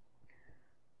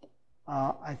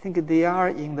 I think they are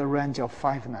in the range of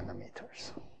 5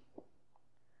 nanometers.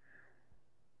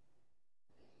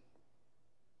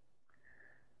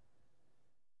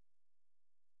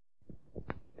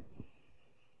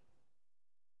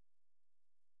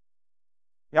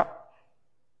 Yeah.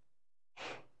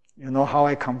 You know how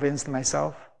I convinced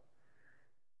myself?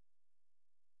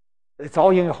 It's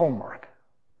all in your homework.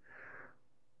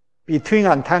 Between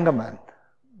entanglement,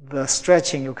 the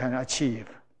stretching you can achieve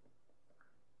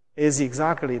is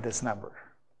exactly this number.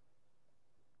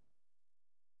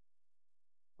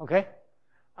 Okay?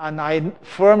 And I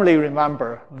firmly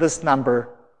remember this number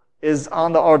is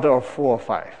on the order of 4 or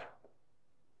 5.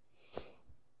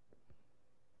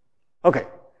 Okay.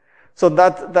 So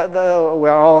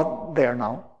we're all there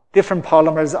now. Different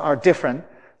polymers are different.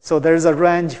 So there's a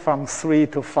range from 3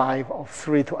 to 5 or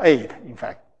 3 to 8, in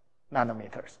fact,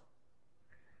 nanometers.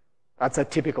 That's a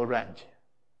typical range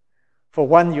for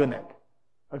one unit.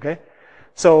 Okay?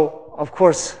 So, of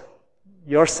course,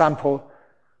 your sample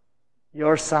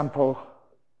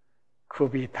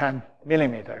could be 10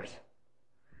 millimeters.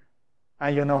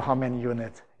 And you know how many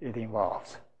units it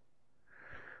involves.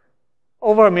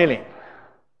 Over 1 million.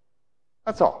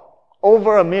 That's all.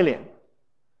 Over 1 million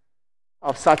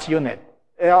of such units.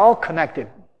 They're all connected,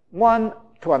 one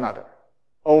to another,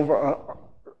 over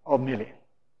a million.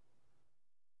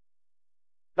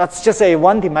 That's just a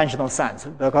one-dimensional sense,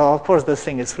 because of course this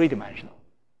thing is three-dimensional.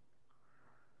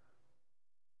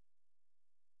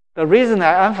 The reason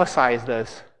I emphasize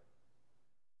this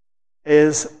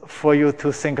is for you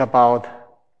to think about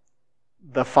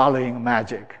the following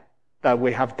magic that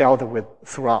we have dealt with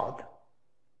throughout.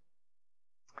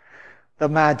 The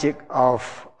magic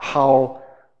of how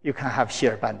you can have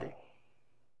shear bending.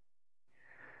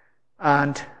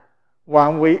 And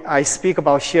when I speak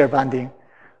about shear bending,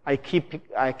 I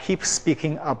keep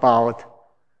speaking about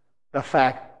the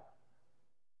fact.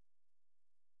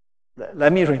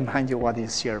 Let me remind you what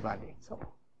is shear bending.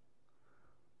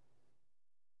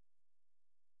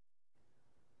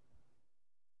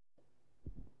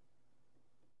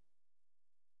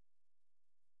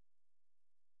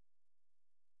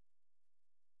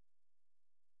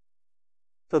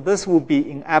 So this will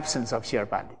be in absence of shear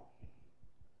bending.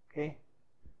 Okay?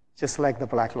 Just like the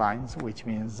black lines, which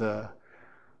means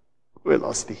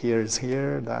velocity here is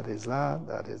here, that is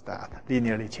that,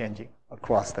 linearly changing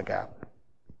across the gap.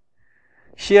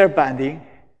 Shear bending,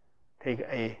 take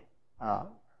a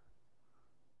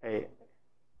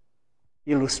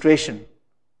illustration.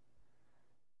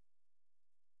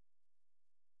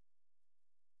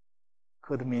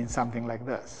 Could mean something like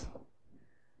this.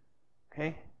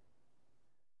 Okay?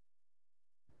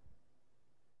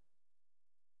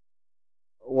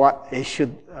 What it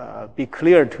should be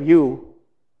clear to you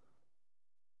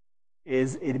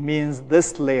is it means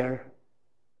this layer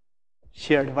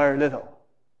sheared very little.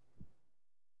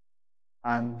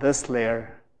 And this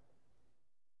layer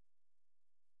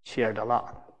sheared a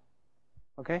lot.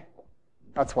 Okay?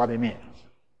 That's what it means.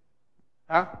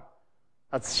 Huh?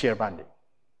 That's shear bending.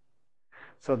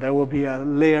 So there will be a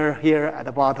layer here at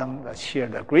the bottom that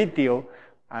sheared a great deal,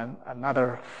 and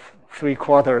another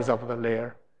 3/4 of the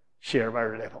layer shear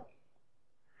very little.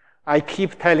 I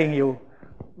keep telling you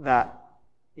that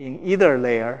in either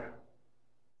layer,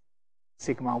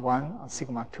 sigma 1 or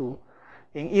sigma 2,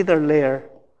 in either layer,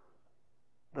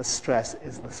 the stress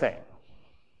is the same.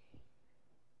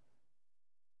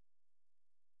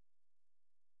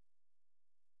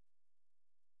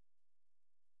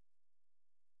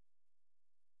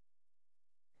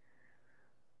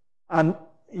 And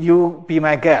you be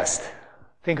my guest.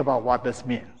 Think about what this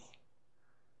means.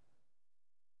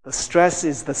 The stress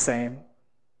is the same.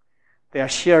 They are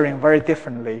shearing very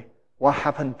differently. What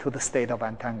happened to the state of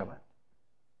entanglement?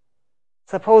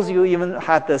 Suppose you even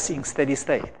had this in steady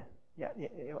state. Yeah,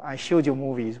 I showed you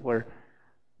movies where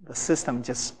the system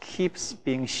just keeps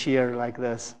being sheared like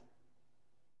this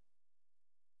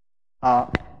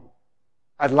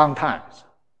at long times.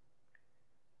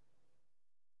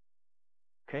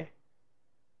 Okay?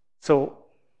 So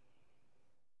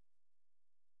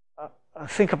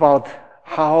think about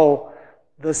how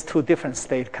these two different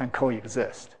states can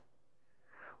coexist.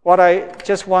 What I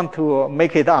just want to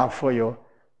make it up for you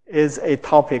is a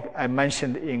topic I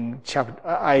mentioned in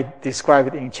I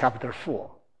described in chapter 4,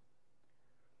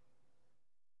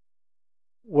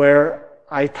 where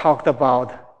I talked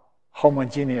about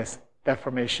homogeneous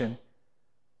deformation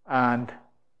and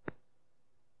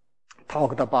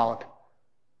talked about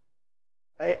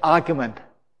an argument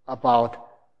about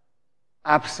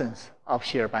absence of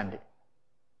shear bending.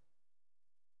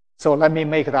 So let me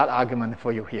make that argument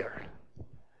for you here.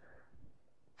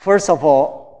 First of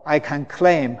all, I can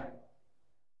claim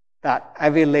that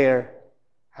every layer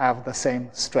have the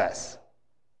same stress.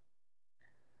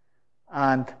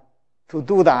 And to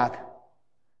do that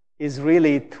is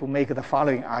really to make the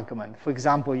following argument. For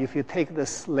example, if you take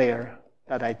this layer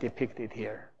that I depicted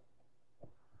here,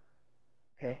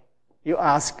 Okay? You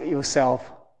ask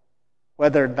yourself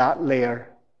whether that layer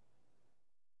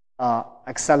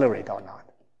accelerate or not.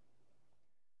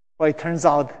 Well, it turns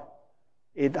out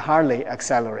it hardly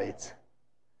accelerates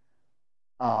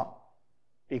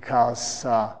because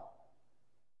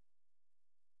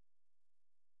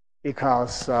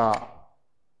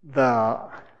the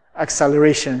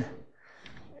acceleration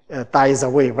dies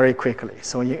away very quickly.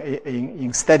 So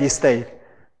in steady state,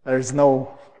 there is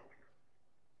no.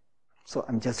 So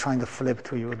I'm just trying to flip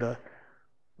to you the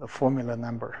formula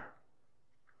number.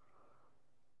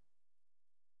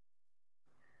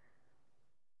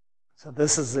 So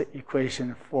this is the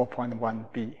equation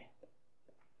 4.1b.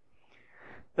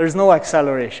 There's no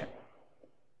acceleration,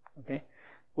 okay,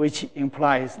 which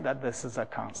implies that this is a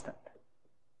constant.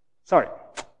 Sorry,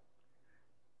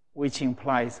 which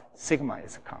implies sigma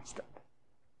is a constant.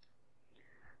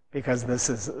 Because this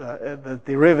is the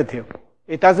derivative.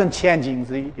 It doesn't change in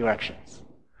the directions.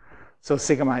 So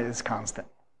sigma is constant.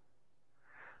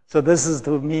 So this is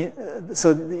to me,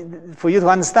 for you to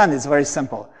understand, it's very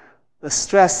simple. The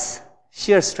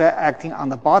shear stress acting on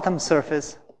the bottom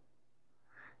surface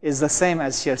is the same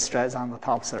as shear stress on the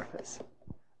top surface.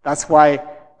 That's why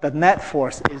the net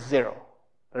force is 0.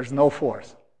 There's no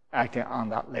force acting on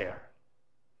that layer.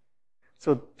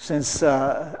 So since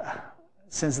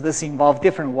this involves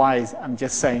different y's, I'm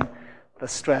just saying the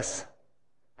stress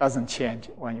doesn't change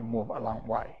when you move along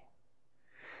y.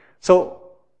 So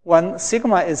when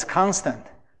sigma is constant,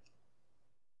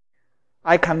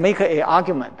 I can make an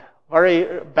argument,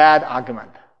 very bad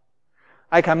argument.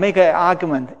 I can make an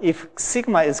argument if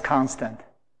sigma is constant,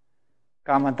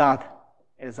 gamma dot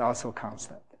is also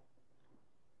constant.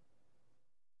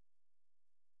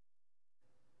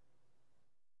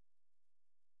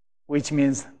 Which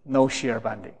means no shear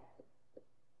bending.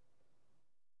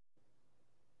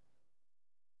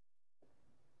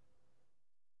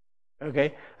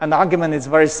 Okay, and the argument is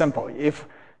very simple.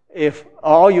 If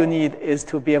all you need is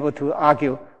to be able to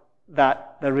argue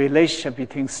that the relationship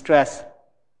between stress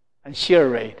and shear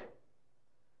rate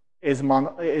is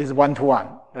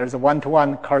 1-to-1. There's a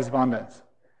 1-to-1 correspondence.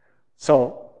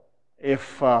 So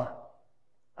if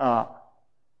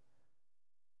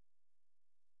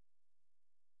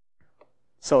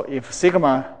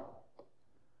sigma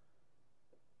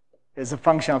is a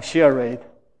function of shear rate,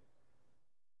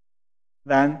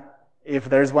 then if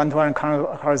there's 1-to-1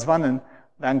 correspondence,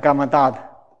 then gamma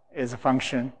dot is a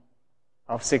function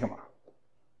of sigma.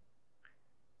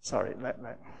 Sorry, let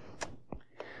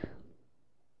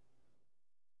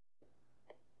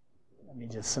me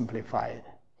just simplify it.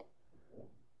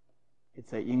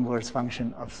 It's an inverse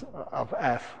function of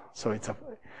f. So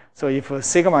if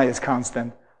sigma is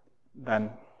constant,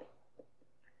 then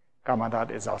gamma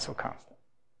dot is also constant.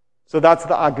 So that's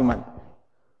the argument.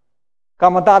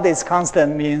 Gamma dot is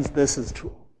constant means this is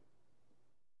true.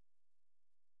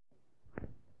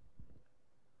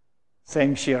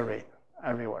 Same shear rate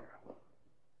everywhere.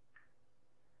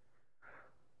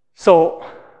 So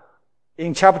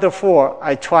in chapter 4,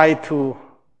 I try to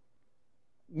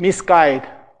misguide,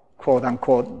 quote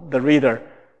unquote, the reader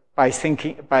by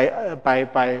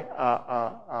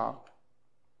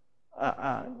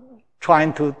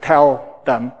trying to tell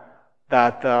them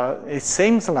that it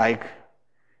seems like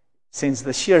since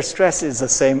the shear stress is the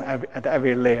same at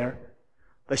every layer,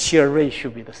 the shear rate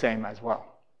should be the same as well.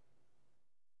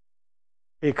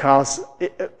 Because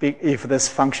if this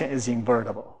function is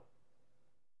invertible.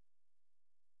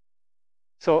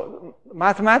 So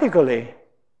mathematically,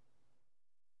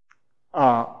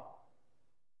 the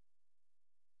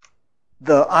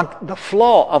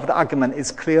flaw of the argument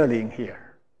is clearly in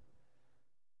here.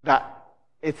 That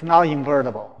it's not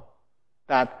invertible.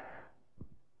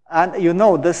 And you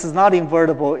know this is not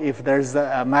invertible if there's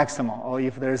a maximum or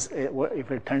if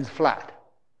it turns flat.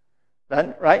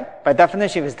 Then, right? By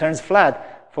definition, if it turns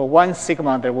flat, for one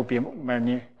sigma, there will be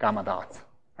many gamma dots,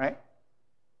 right?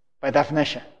 By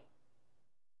definition,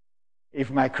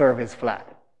 if my curve is flat.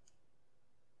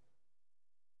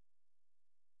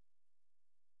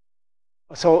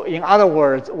 So in other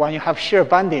words, when you have shear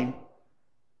bending,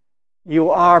 you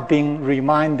are being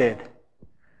reminded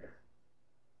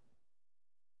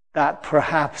that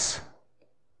perhaps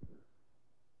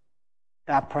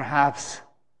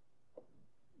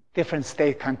different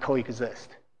states can coexist.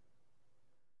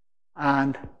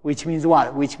 And which means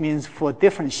what? Which means for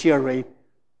different shear rate,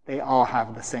 they all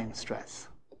have the same stress.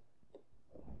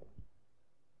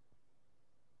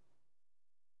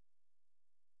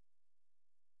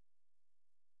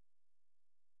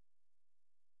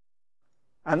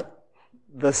 And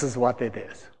this is what it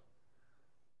is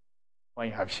when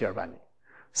you have shear bending.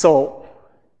 So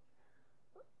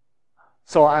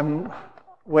So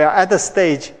we're at the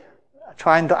stage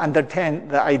trying to entertain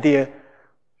the idea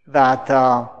that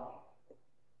a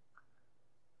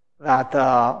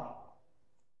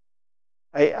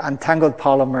untangled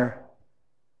polymer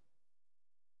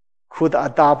could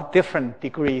adopt different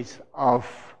degrees of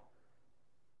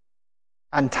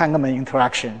entanglement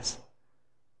interactions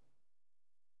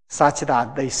such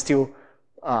that they still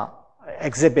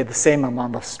exhibit the same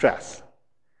amount of stress.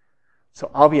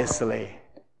 So obviously,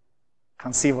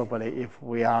 conceivably, if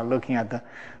we are looking at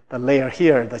the layer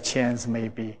here, the chains may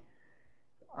be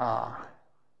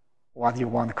what you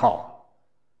want to call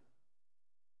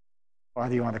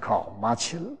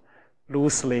much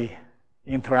loosely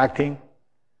interacting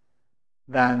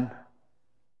than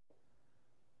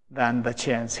the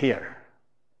chains here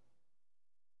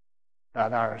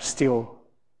that are still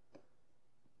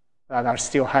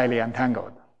highly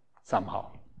entangled somehow.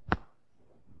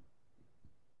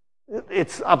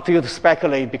 It's up to you to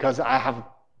speculate, because I have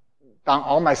done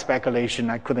all my speculation.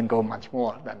 I couldn't go much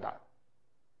more than that.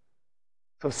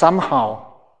 So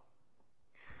somehow,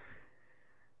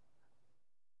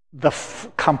 the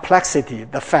complexity,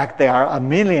 the fact there are a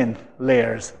million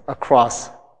layers across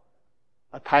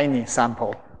a tiny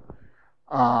sample,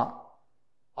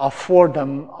 afford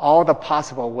them all the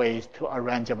possible ways to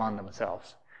arrange among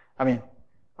themselves. I mean,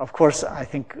 of course, I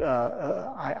think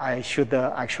I should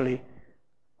actually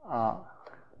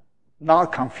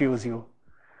not confuse you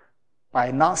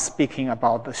by not speaking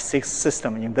about the sixth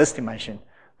system in this dimension.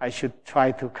 I should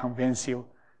try to convince you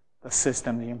the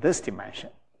system in this dimension,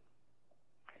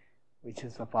 which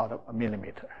is about a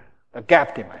millimeter, the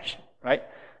gap dimension, right?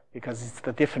 Because it's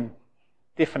the different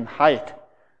height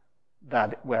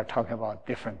that we're talking about,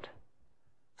 different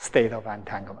state of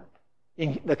entanglement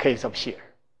in the case of shear.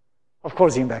 Of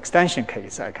course, in the extension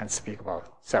case, I can speak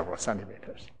about several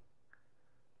centimeters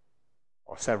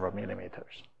or several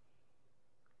millimeters.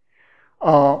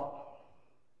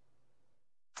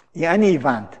 In any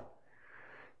event,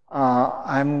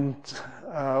 I'm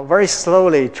very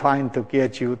slowly trying to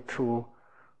get you to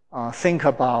think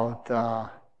about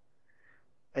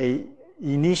a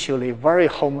initially very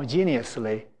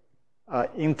homogeneously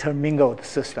intermingled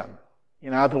system.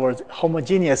 In other words,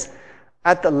 homogeneous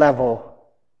at the level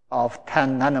of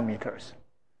 10 nanometers.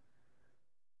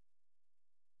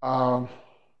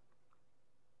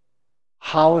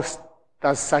 How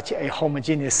does such a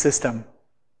homogeneous system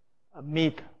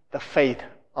meet the fate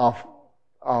of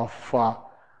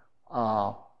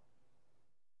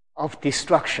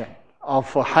destruction,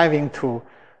 of having to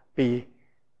be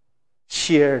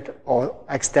sheared or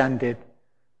extended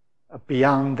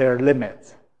beyond their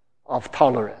limits of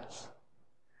tolerance?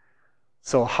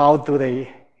 So how do they,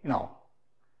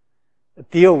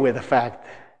 deal with the fact?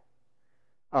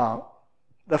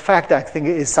 The fact, I think,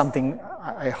 is something.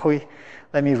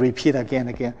 Let me repeat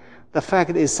again. The fact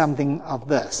is something of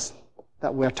this,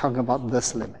 that we're talking about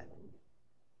this limit.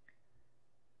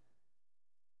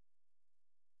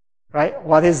 Right?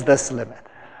 What is this limit?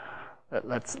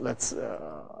 Let's.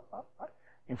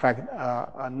 In fact,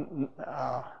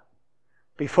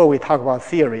 before we talk about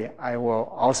theory, I will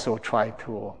also try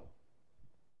to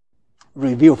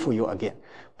review for you again.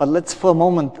 But let's for a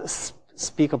moment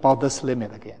speak about this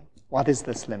limit again. What is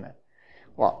this limit?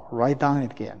 Well, write down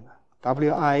it again.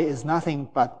 Wi is nothing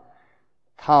but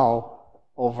tau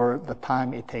over the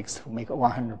time it takes to make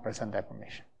 100%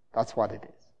 deformation. That's what it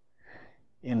is.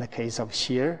 In the case of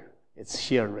shear, it's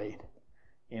shear rate.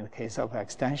 In the case of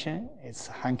extension, it's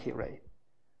Hanke rate.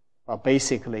 But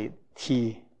basically,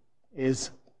 T is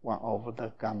 1 over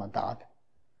the gamma dot,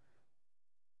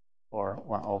 or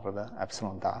 1 over the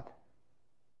epsilon dot,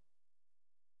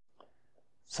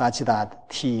 such that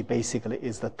T basically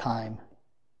is the time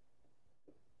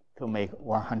to make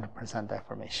 100%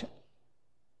 deformation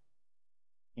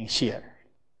in shear,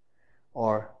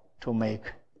 or to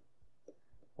make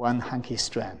 1 Hanke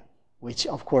strand, which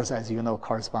of course, as you know,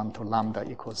 corresponds to lambda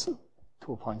equals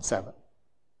 2.7.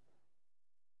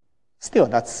 Still,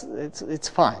 it's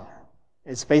fine.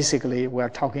 It's basically, we're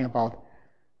talking about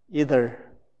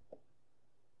either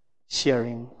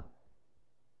shearing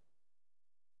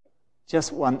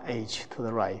just 1 H to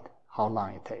the right, how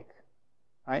long it takes,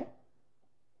 right?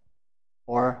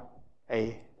 Or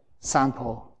a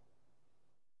sample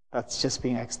that's just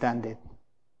being extended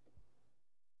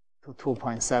to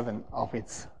 2.7 of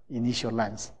its initial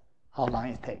length, how long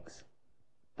it takes.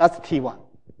 That's T1,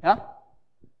 yeah?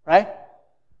 Right?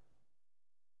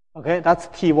 Okay, that's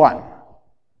T1.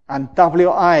 And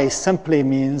Wi simply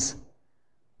means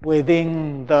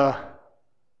within the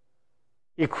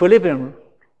equilibrium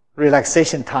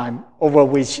relaxation time over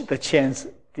which the chains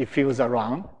diffuse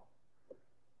around.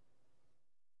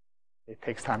 It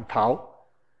takes time tau.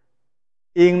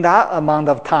 In that amount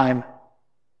of time,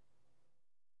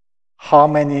 how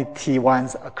many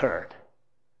T1s occurred,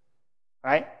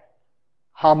 right?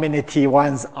 How many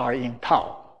T1s are in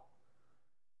tau?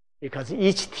 Because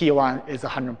each T1 is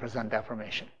 100%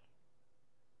 deformation.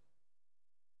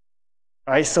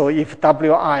 Right? So if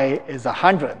Wi is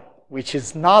 100, which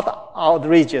is not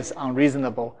outrageous,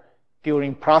 unreasonable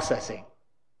during processing,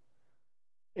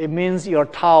 it means your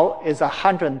tau is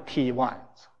 100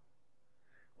 T1s,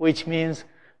 which means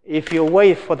if you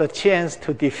wait for the chance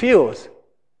to diffuse,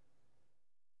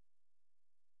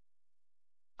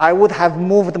 I would have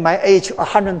moved my H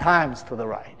 100 times to the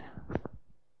right.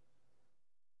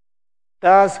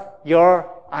 Does your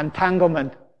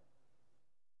entanglement,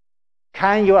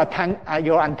 can your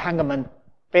entanglement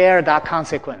bear that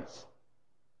consequence?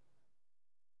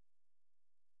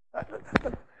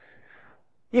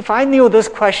 If I knew this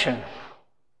question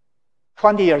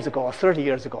 20 years ago or 30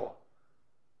 years ago,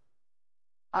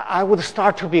 I would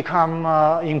start to become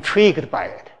intrigued by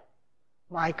it.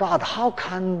 My God, how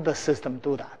can the system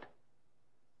do that?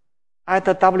 At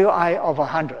the Wi of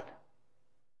 100,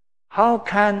 how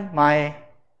can my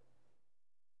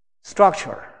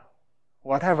structure,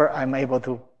 whatever I'm able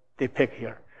to depict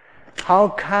here, how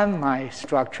can my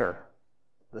structure,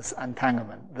 this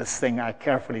entanglement, this thing I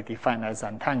carefully define as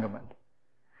entanglement,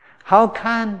 how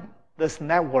can this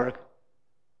network,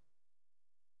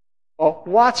 or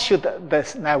what should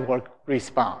this network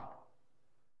respond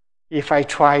if I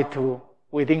try to,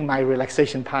 within my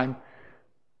relaxation time,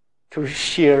 to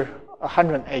shear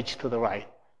 100H to the right,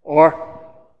 or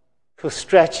to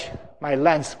stretch my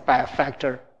length by a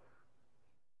factor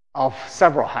of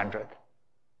several hundred?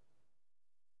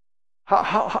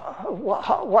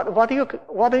 What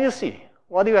do you see?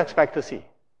 What do you expect to see?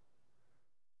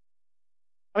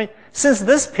 I mean, since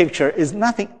this picture is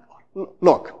nothing,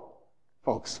 look,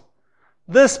 folks,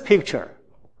 this picture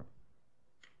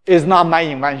is not my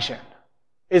invention.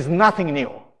 It's nothing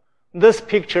new. This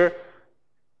picture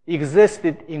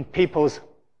existed in people's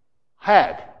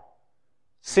head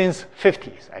since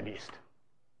 50s at least.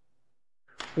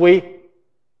 We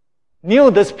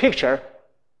knew this picture.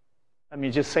 Let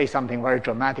me just say something very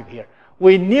dramatic here.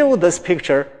 We knew this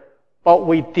picture, but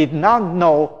we did not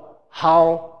know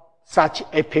how such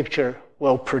a picture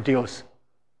will produce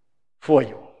for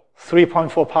you.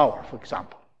 3.4 power, for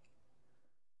example.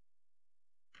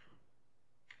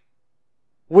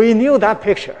 We knew that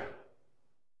picture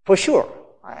for sure.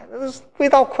 This is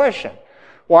without question.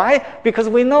 Why? Because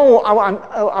we know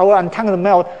our entangled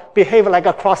melt behave like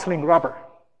a cross-linked rubber.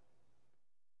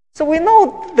 So we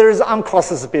know there is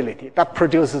uncrossability that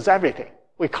produces everything.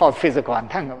 We call it physical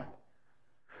entanglement.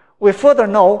 We further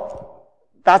know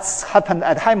that's happened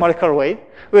at high molecular weight.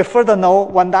 We further know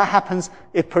when that happens,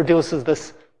 it produces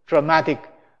this dramatic,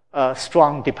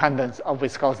 strong dependence of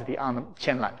viscosity on the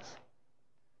chain length.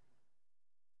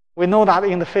 We know that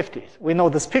in the 50s. We know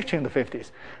this picture in the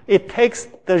 50s. It takes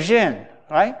De Gennes,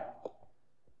 right?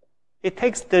 It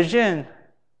takes De Gennes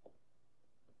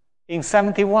in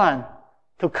 71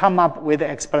 to come up with the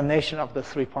explanation of the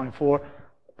 3.4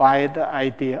 by the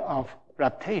idea of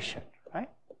reptation, right?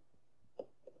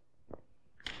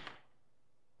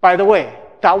 By the way,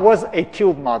 that was a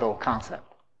tube model concept.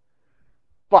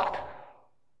 But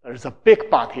there's a big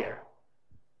but here.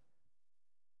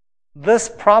 This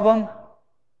problem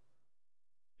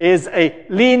is a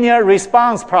linear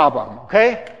response problem,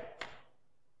 okay?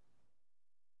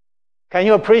 Can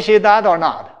you appreciate that or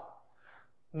not?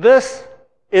 This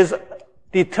is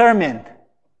determined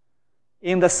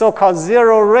in the so-called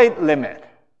zero rate limit.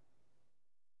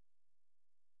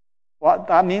 What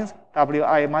that means?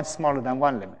 Wi much smaller than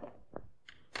 1 limit.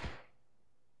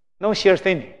 No shear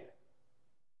thinning.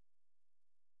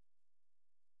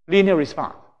 Linear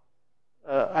response.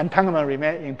 Entanglement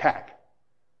remains intact.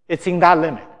 It's in that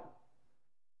limit.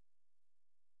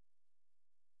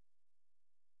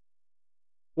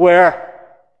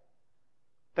 Where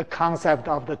the concept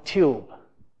of the tube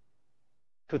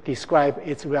to describe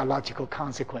its rheological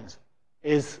consequence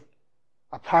is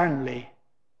apparently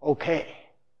okay.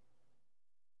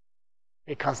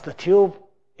 Because the tube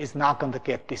is not going to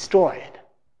get destroyed.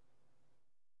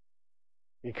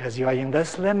 Because you are in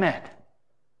this limit.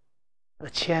 The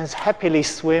chains happily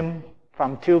swim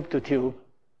from tube to tube.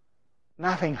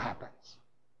 Nothing happens.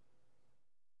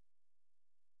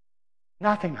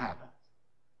 Nothing happens.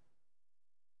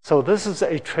 So this is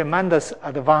a tremendous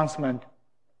advancement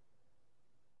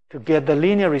to get the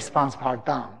linear response part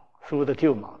down through the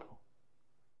tube model.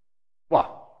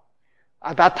 Well,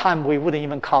 at that time, we wouldn't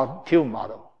even call it tube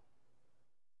model.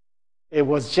 It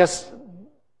was just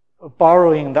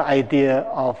borrowing the idea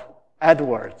of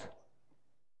Edwards,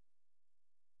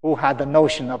 who had the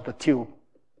notion of the tube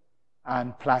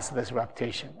and plus this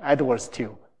reptation, Edwards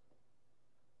tube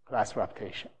plus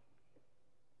reptation.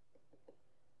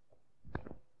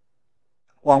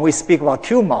 When we speak about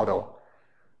tube model,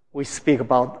 we speak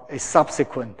about a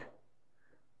subsequent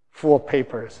 4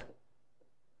 papers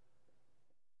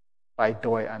by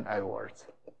Doi and Edwards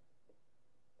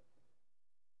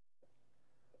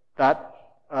that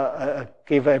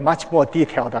give a much more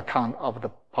detailed account of the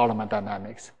polymer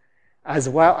dynamics, as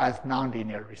well as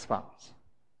nonlinear response,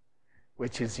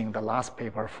 which is in the last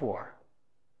paper 4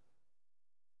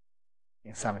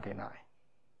 in 79.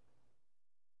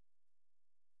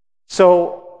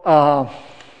 So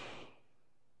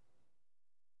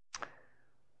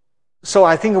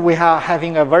I think we are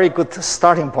having a very good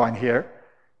starting point here.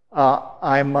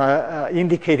 I'm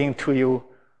indicating to you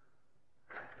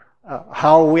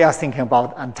how we are thinking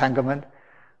about entanglement,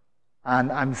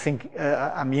 and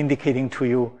I'm indicating to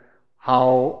you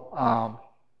how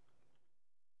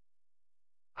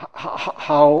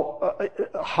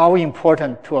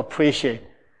important to appreciate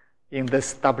in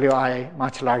this WI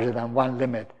much larger than 1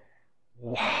 limit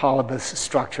how this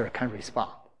structure can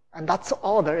respond. And that's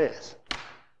all there is.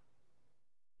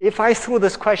 If I threw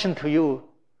this question to you,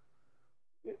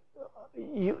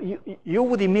 you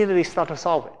would immediately start to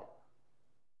solve it.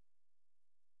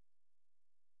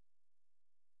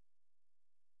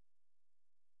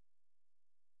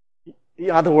 In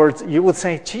other words, you would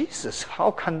say, Jesus, how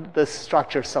can this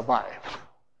structure survive?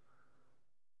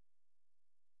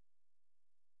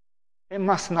 It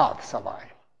must not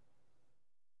survive,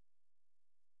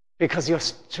 because you're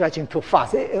stretching too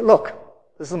fast. Look,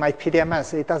 this is my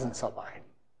PDMS, it doesn't survive.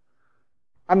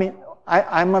 I mean,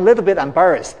 I'm a little bit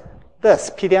embarrassed. This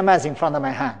PDMS in front of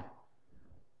my hand.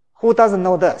 Who doesn't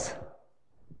know this?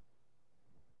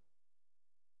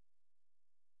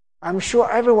 I'm sure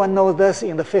everyone knows this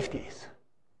in the 50s.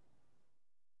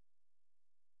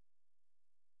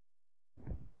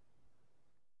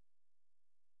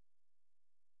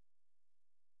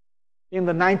 In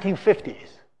the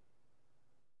 1950s.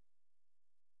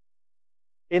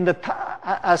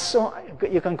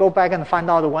 You can go back and find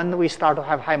out when we start to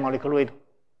have high molecular weight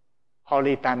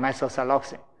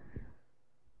polydimethylsiloxane.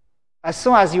 As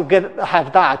soon as you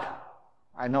have that,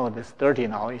 I know it's dirty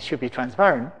now, it should be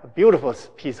transparent, a beautiful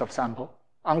piece of sample,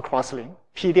 uncross-linked,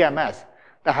 PDMS,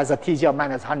 that has a TG of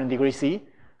minus 100 degrees C,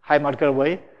 high molecular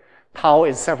weight, tau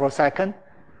is several seconds,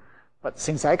 but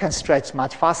since I can stretch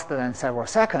much faster than several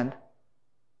seconds,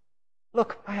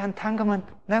 look, my entanglement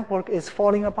network is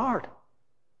falling apart.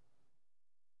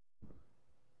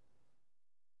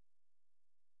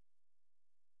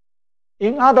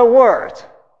 In other words,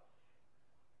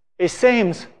 it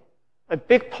seems a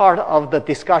big part of the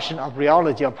discussion of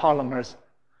rheology of polymers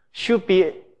should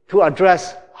be to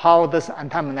address how this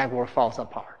entanglement network falls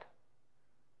apart.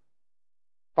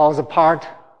 Falls apart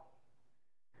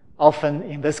often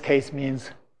in this case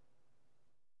means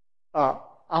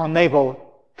unable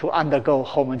to undergo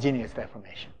homogeneous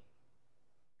deformation.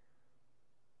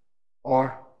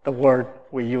 Or the word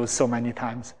we use so many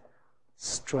times,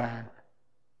 strand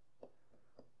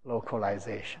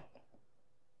localization.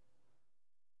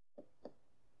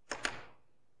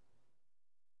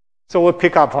 So we'll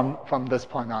pick up from this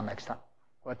point on next time.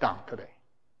 We're done today.